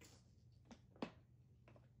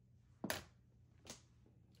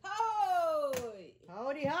 Hoy!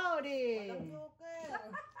 Howdy, howdy! Walang joker!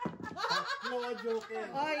 Mga joker.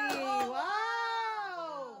 Ay,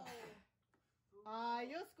 wow!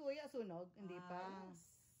 Ayos, kuya. Sunog? Hindi pa.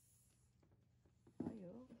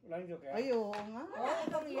 Ayo. Walang joke yan. Ayo nga.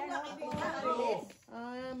 Itong yan,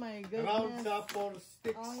 Ay, my Round goodness. sa 4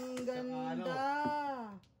 sticks. Ang Saka ano, ganda.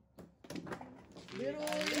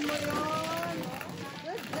 Biruin mo yan.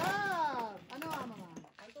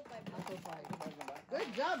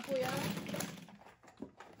 kuya.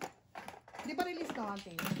 Di pa release na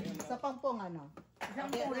ate. Sa pampong ano.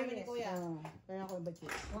 Isang pong release. Kuya. Kaya ako yung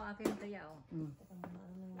budget. Akin kaya,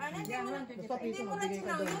 Ano, hindi mo na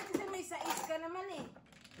sinawin kasi may sais ka naman eh.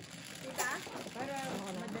 Diba? Para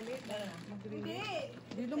madali. Hindi.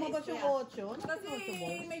 Di lumabas yung 8. Kasi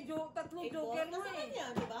may tatlong joker mo Nasa eh. kanya,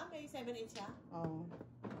 di ba? May 7-8 siya. Oo.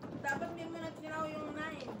 Dapat hindi mo na sinaw yung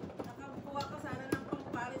 9. Nakakuha ka sana ng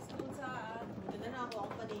pang-pares dun sa... Buti na ako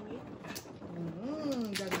akong paningin.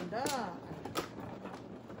 Ganda.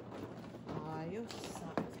 Ayos.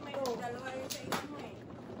 Kasi may dalawa yung sais mo eh.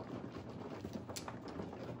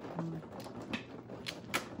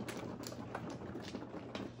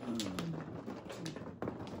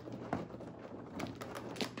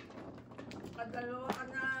 Dalawa ka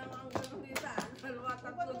na ang gano'n dito. Dalawa,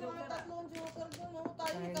 tatlo joker. Tatlong joker doon. Ano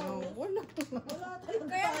tayo I ikaw? know. Wala. Wala tayo.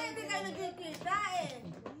 Kaya nga hindi kayo nagkikita eh.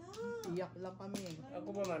 Iyak lang kami. Ako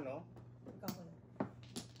ba man, no? Ikaw ko lang.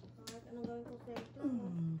 Kahit anong gawin ko sa ito.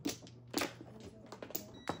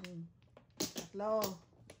 Tatlo.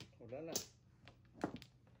 Wala na.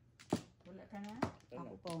 Wala ka na? Wala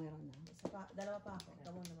Ako na. pa meron na. Isa pa, dalawa pa ako.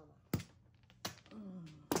 Ikaw muna, mama.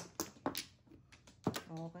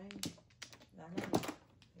 Okay. Ganan. Here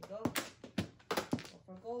you go. Go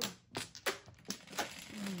for gold.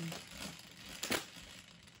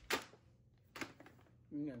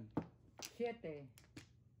 Yan. 7.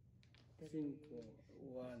 5. 1,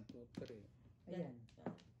 2, 3. Ayan.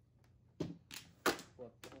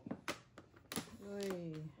 4.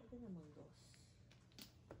 Uy. Pwede naman dos.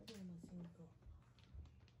 Pwede naman 5.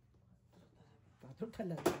 4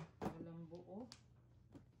 talaga. Walang buo.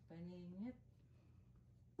 Paningit.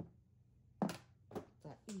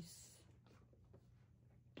 Sais.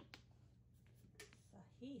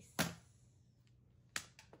 Sahis.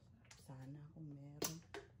 Sana kung meron.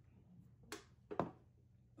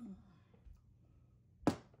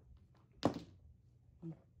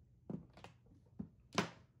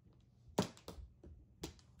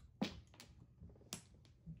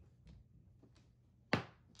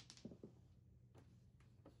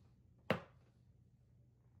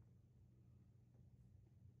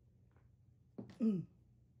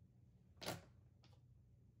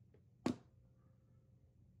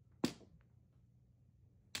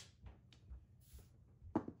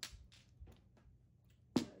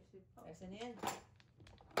 Kasi na yan.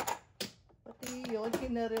 Pati yun,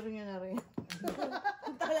 kinarir nyo na rin.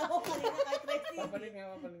 Kala ko kanina kay Tracy. Papalit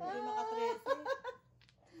nga, papalit nga. Hindi maka-Tracy.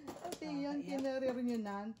 Pati yun, kinarir nyo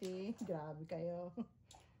na, auntie. Grabe kayo.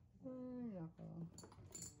 Ay, nako.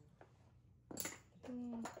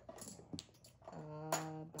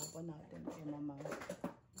 Tapon natin kay mama. 1,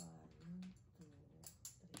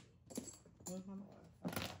 2, 3.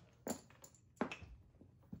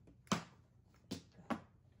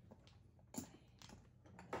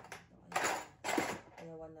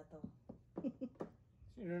 Kaya 1 na to.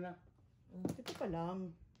 Sino na? Ito pa lang.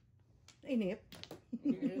 Inip.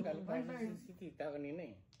 Kala pa si tita kanina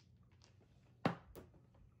eh.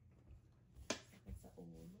 Sakit sa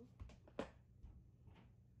ulo.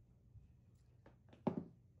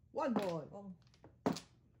 1 ball. Oh.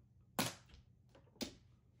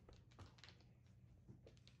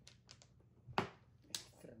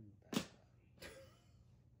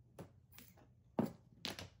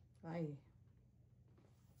 Ay.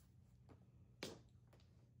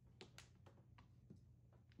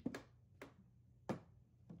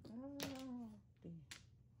 Okay.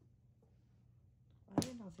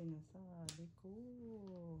 Ayun ang sinasabi ko.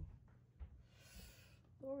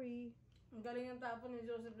 Sorry. Ang galing ang tapon ni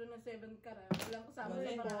Joseph doon ng 7 car. Walang kasama sa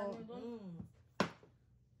Galing. paraan niyo doon.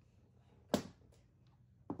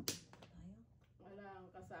 Walang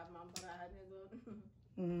kasama ang parahan niyo doon.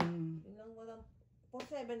 Yun lang walang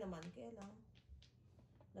 4-7 naman, kaya lang.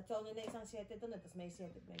 Natsaw nila isang 7 doon, tapos may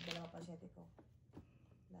 7, may dalawa pa 7 ko.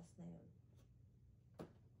 Last na yun.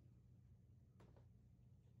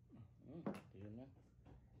 Yun na.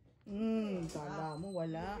 Kala mo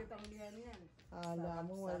wala. Kitang lihan yan. Kala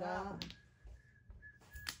mo wala.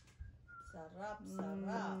 Sarap,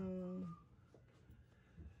 sarap.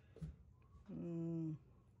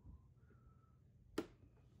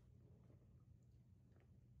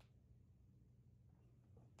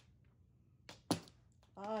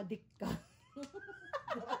 Adik ka.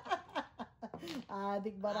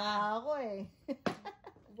 Adik bara ako eh.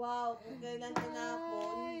 Wow, kung kailan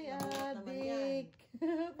tinapon, Ay, nabuhat naman yan. adik.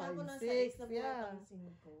 Tinapon ng 5, 6, 6, yeah. nabuhat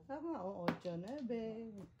ng 5. Tama, o 8,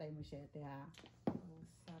 9. Tayo mo 7 ha. Ang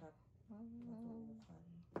sarap. Matukan.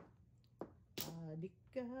 Adik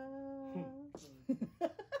ka.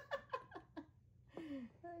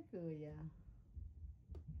 Ay, kuya.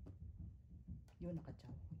 Yun,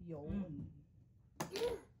 naka-chow. Yun.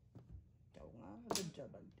 Chow nga. Good job,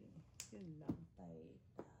 Altin. Yun lang. Tayo.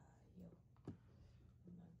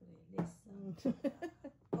 Mag-release.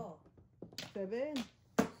 Oh. 7.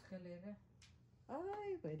 Escalera.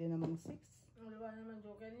 Ay, pwede namang 6. Ang luwa naman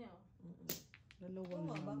joker niya. Dalawa Oo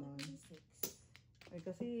nga, naman. bakit yung 6? Ay,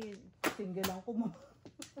 kasi single lang ko.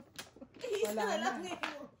 Isa Wala na lang na.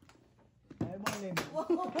 ngayon. Ay, mga lemon.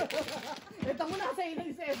 Ito mo nasa ilang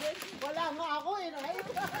 7. Wala nga ako eh, right?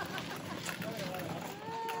 1,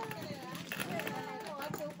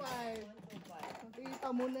 2, 5. Kita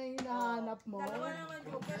mo na yung hinahanap mo. Dalawa naman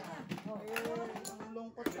joker niya. Ayun, ang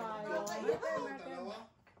lungkot tayo.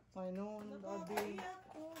 Ay, noon, Daddy. Nakakaiyak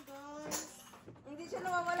ko, guys. Hindi siya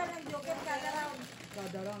nawawala ng joker kada round.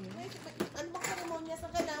 Dadarang. Ano bang ceremonya sa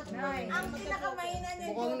kailangan? Ang pinakamahina niya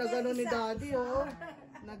Mukhang nagano ni Daddy, oh.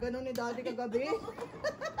 Nagano ni Daddy kagabi.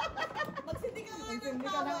 Magsindi ka nga ng Hindi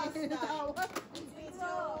ka na kasi natawa.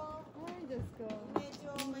 Medyo, Ay, Diyos ko.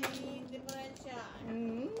 medyo may diferensya.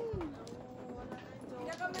 Wala ang joke.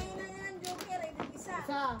 Pinakamahina niya ng joker, eh, isa.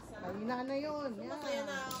 Isa, mahina na yun. Masaya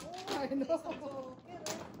na ako. I know. Isang joker,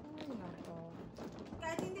 Ay, nako.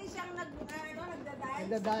 Kahit hindi siyang nagdadive.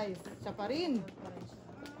 Nagda-dice. Siya pa rin.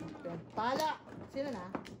 Pala. Sino na?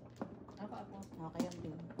 Ako. Okay, ang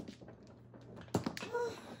din.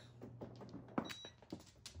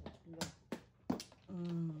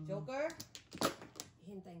 Joker,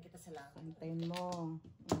 hintayin kita sa langit. Antayin mo.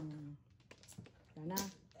 Sana.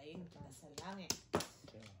 Hintayin kita sa langit.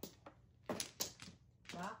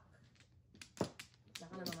 Back.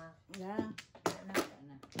 Saka na mama. Yeah.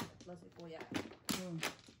 Tatlo si kuya.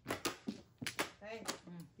 Okay.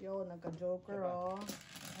 Yo, nagka-joker, oh.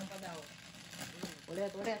 Ano pa daw?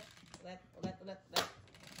 Ulit. Ulit. Let's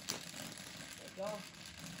go.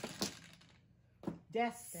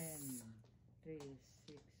 Yes. 3,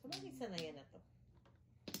 6. Kung bakit sanayan na to?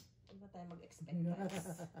 Huwag na tayo mag-expect, guys.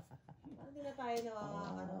 Parang di na tayo na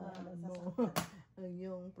sasaktan. Ang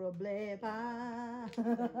iyong problema.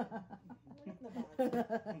 Ulit na ba?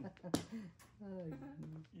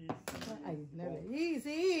 Ay, never.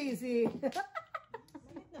 Easy.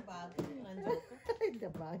 Ulit na ba? Ang joker. Ay,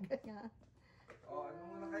 dabaga nga. Oh, ano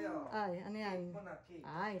muna kayo? Ay, ano yan? Cake muna, cake.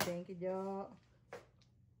 Ay, thank you, Jo.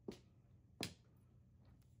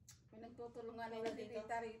 Pinagtutulungan nila si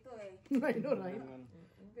Tita rito eh. I know, right?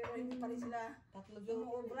 Pero hindi pa rin sila Tatlo joker.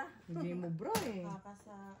 umuobra. Hindi mo bra eh. Kaka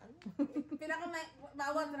sa ano?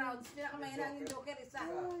 Bawat rounds, pinakamahina yung joker isa.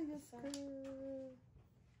 Ay, Diyos ko.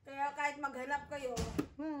 Kaya kahit maghanap kayo,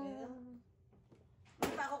 Kaya,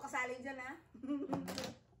 hindi pa ako kasali dyan ha.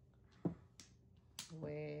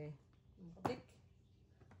 We. kapit.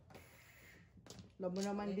 Alam mo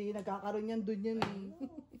naman, di nagkakaroon yan dun yan eh.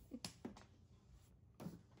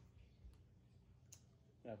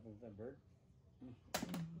 Napunta bird.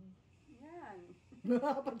 Yan.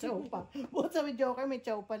 Pa-chow pa. Buot sa may joker, may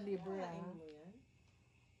chow pa libre ah. Kain mo yan.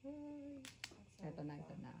 Ito na.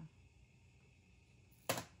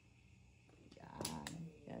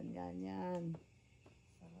 Yan.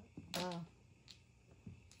 Sarap. Ah.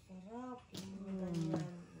 Sarap. Ganyan.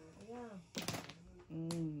 Ayan.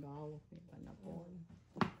 Wow. Iba na po.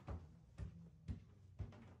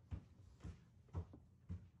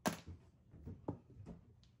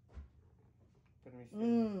 Pero may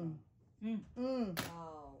string.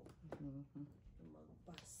 Wow. Mhm.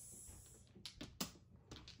 Magpas.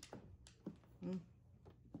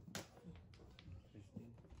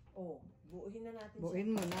 Oh, buuhin na natin Buuin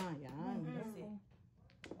mo na. Yan. Kasi,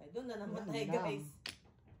 ay, doon na naman Yan tayo, lang. guys.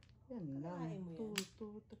 Yan lang. Kalain mo yan. 2,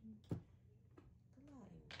 2, 3. Kalain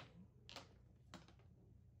mo yan.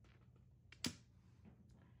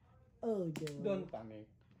 Oh no. Don't panic.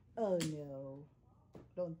 Oh no.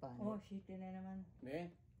 Don't panic. Oh, shit na naman. Ne?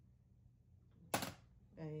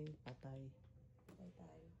 Ay, patay. Patay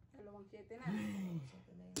tayo. 2-7 na.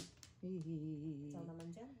 Ito na yan. Hihihi. Ikaw naman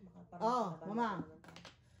dyan. Oh, mama.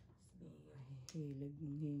 Sige. Hilig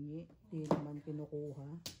ng hingi. Di naman kinukuha.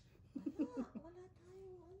 Wala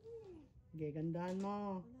tayong ano eh. Gagandahan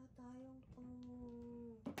mo. Wala tayong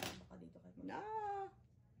baka dito kayo. Ah!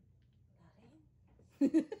 Wala rin.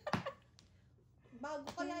 Bago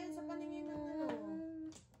kaya yun sa paningin ng ano.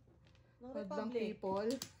 Ng Madlang Republic. people.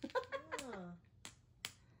 Ah.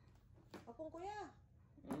 Kapong kuya.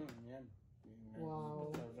 Yan. Wow.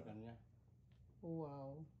 Sabi sa kanya.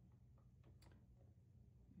 Wow.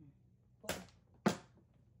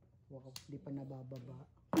 Wow, di pa nabababa.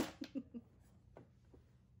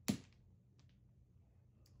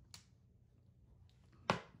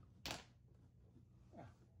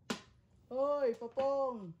 Hoy,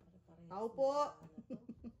 Popong! Pare-parehas Tao na po. ano to.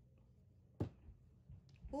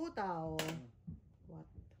 Putaw.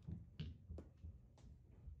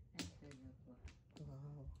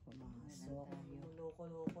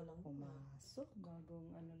 Loko-loko lang. Pumasok. Bagong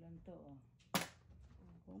ano lang to, oh.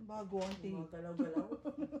 Kung bago ang Mga galaw-galaw.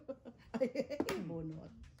 Ay,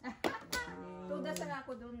 bunot. Tudas na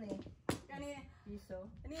ako dun eh. Piso.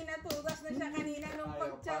 Kanina tudas na siya kanina nung Ayaw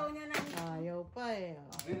pag-chow niya ng... Ayaw pa eh.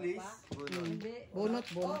 Release. Bunot. Hindi. Bunot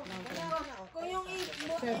lang. Kung yung 8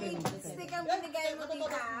 stick ang binigay mo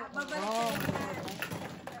tita, babalik ko na.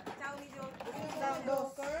 Chow ni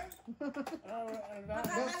Joker.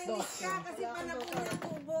 Makakalinis ka kasi panapon niya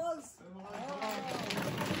 2 balls.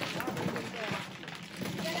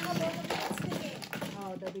 Kaya nakabunot yung stick eh.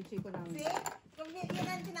 Oh, dabichi ko lang. See? Kung yun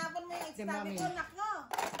ang tinapon mo yung Si sabi Mami. ko, nako.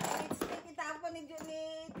 Yung stick itapon ni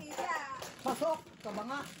tita. Pasok!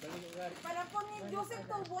 Kabanga! Panapon ni Joseph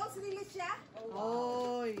 2 balls, release siya.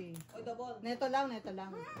 Oy! Oy, double. Neto lang.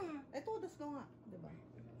 Eh, tudas ko nga. Diba?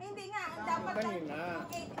 Eh, hindi nga, dapat lang. Kanina.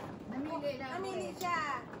 Okay. Namili lang. Namili siya.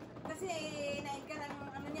 Kasi nain ka ng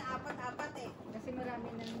ano niya, 4-4 eh. Kasi marami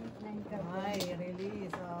ng 9 cup. Ay,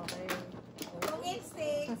 release. Okay. Kung 8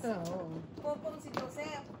 sticks, Oo. popong si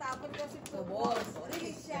Joseph. Tapon Joseph 2 Two balls. balls.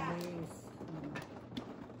 Release siya. Release.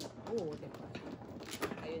 Oo, diba?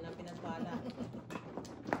 Ayun ang pinagpala.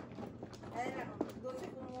 Ayun lang,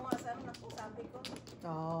 Joseph kumuha sa ano, naku, sabi ko.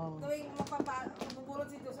 Oo. Tuwing mabubulot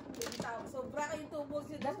si Joseph, hindi tao. Sobra kayong 2 balls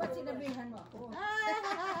si Joseph. Dapat sinabihan mo ako.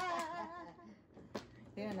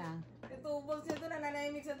 Yan na. Yung 2 balls niya doon,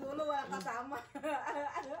 nananahimik sa dulo, wala kasama.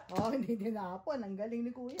 Oh, hindi tinapon. Ang galing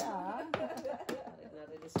ni Kuya. ah.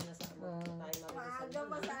 Na-release na sa tayo Maaga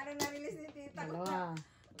pa sana na-release ni tita ko. Dalawa.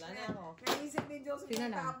 Wala na ako. Naisip ni Joseph Sino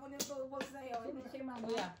yung na? tapon yung 2 balls na yun. Si mama.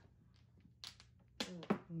 Kuya.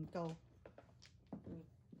 Ikaw.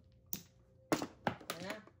 Yan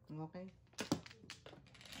na. Okay.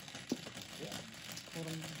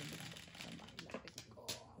 Purong na din. May lapit ko.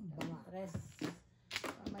 Ang banga. Tres.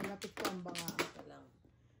 May lapit ko ang banga. Ito lang.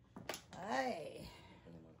 Ay. Ito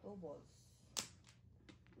naman 2 balls.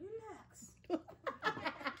 Relax.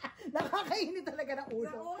 Nakakainit talaga ng Sa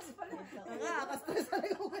ulo. oras pala. Nakaka-stress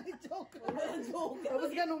talaga ako ni Joker. Joker.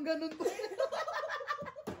 Tapos ganun-ganun po.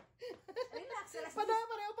 Relax.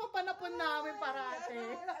 Pareho pa panapon namin parate.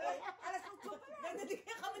 Alas 8 pa lang. Nagdating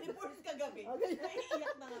kaya kami ni Boris kagabi. Okay.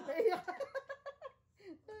 Naiiyak na nga.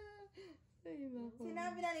 Ay, naku.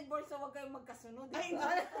 Sinabi na ni Borso, huwag kayong magkasunod. Ay,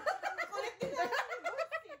 kulit din na ni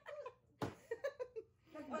Boris eh.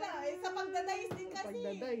 Wala eh, sa pagdadice din kasi.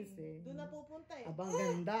 Pagdadice eh. Doon na pupunta eh. Abang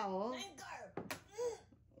ganda oh. Nine-car!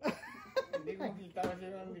 Hindi ko makita kasi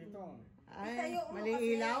lang dito. Ay, Itayo mo maling kasi.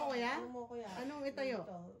 ilaw kuya. Ano mo kuya? Anong itayo?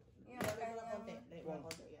 Ito. Yan, Lagay mo na kaya- konti. Lagay mo na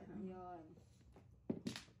konti. Yan. Yun.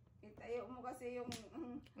 Itayo mo kasi yung...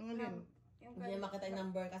 Ang alin? yung Hindi niya makita yung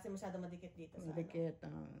number kasi masyado madikit dito sa Dikit.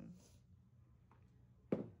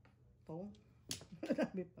 Ito.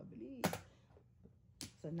 Marami pa, bilis.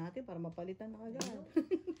 Saan natin para mapalitan na agad.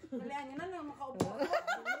 Kalihan nyo na lang, makaupo ako.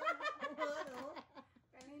 ano?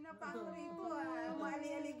 Kanina pa ako rito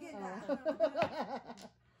maali-aligid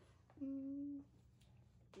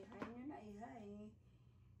Ihay nyo na, ihay.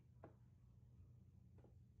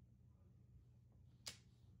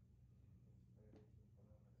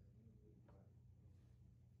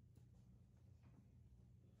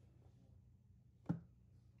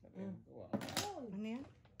 Ano yan?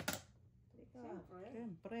 Teka.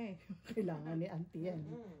 Siyempre. Kailangan ni auntie yan.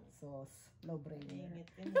 Sauce. No brainer. Ingit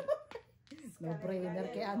yun. No brainer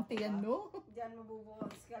kay auntie yan, no? Diyan mabubuo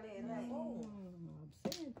ang eskalera eh.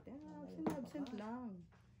 Absent. Absent lang.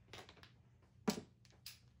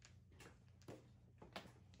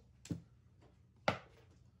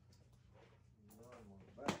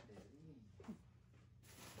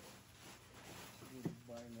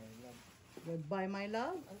 Goodbye, my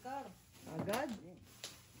love. Angkar. Agad?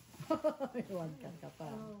 Iwan ka pa.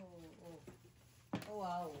 Oh,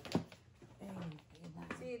 wow.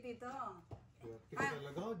 Si Tito, Swerte ka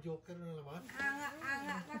talaga, Joker na naman.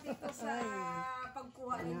 anga ka Tito sa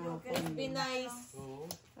pagkuha ni Joker. Be nice. Oo.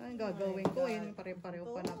 Ay, gagawin ko eh. Pare-pareho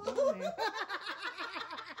pa na po eh.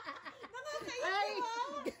 Ay!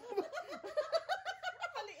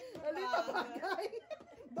 Alin na bagay?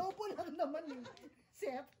 Double lang naman eh.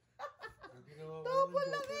 Chef. Hindi naman Double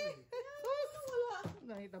ng lang Joker eh. Wala.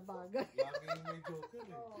 Nakita bagay. Lagi yung may Joker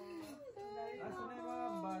eh. Asa na yung mga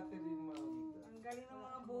battery mo? Ang galing ng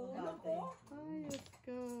mga bunot ko. Ayos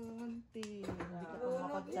ka, auntie. Hindi ka pa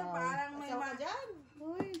Bunot niya makataw. parang may, Asawa ka dyan.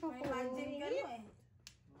 Ay, may naku. magic ka no eh.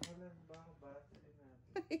 Wala ba ang battery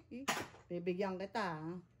natin? Bibigyan kita.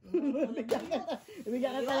 ah.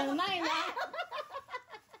 Bibigyan kita ng 9 ha.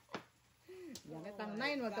 Bibigyan kita ng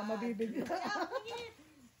 9. Huwag kang mabibigyan.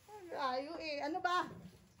 Ayo eh. Ano ba?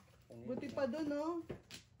 Buti pa dun, no?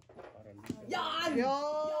 Parang dito. Yan!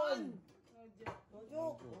 Yun!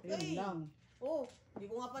 Yun Okay. lang. Oh, hindi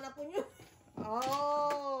ko nga pa napun yun.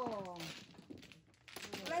 Oh!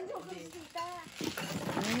 Ilan yung kulisita?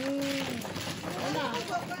 Wala.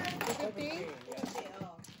 250?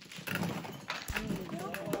 Hindi,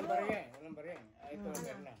 oh. Walang barya. Walang barya. Ito,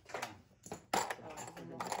 meron na.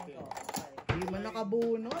 Di man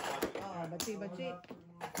nakabunot. Bachi-bachi.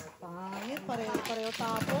 Pangit, pareho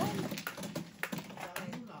tapon.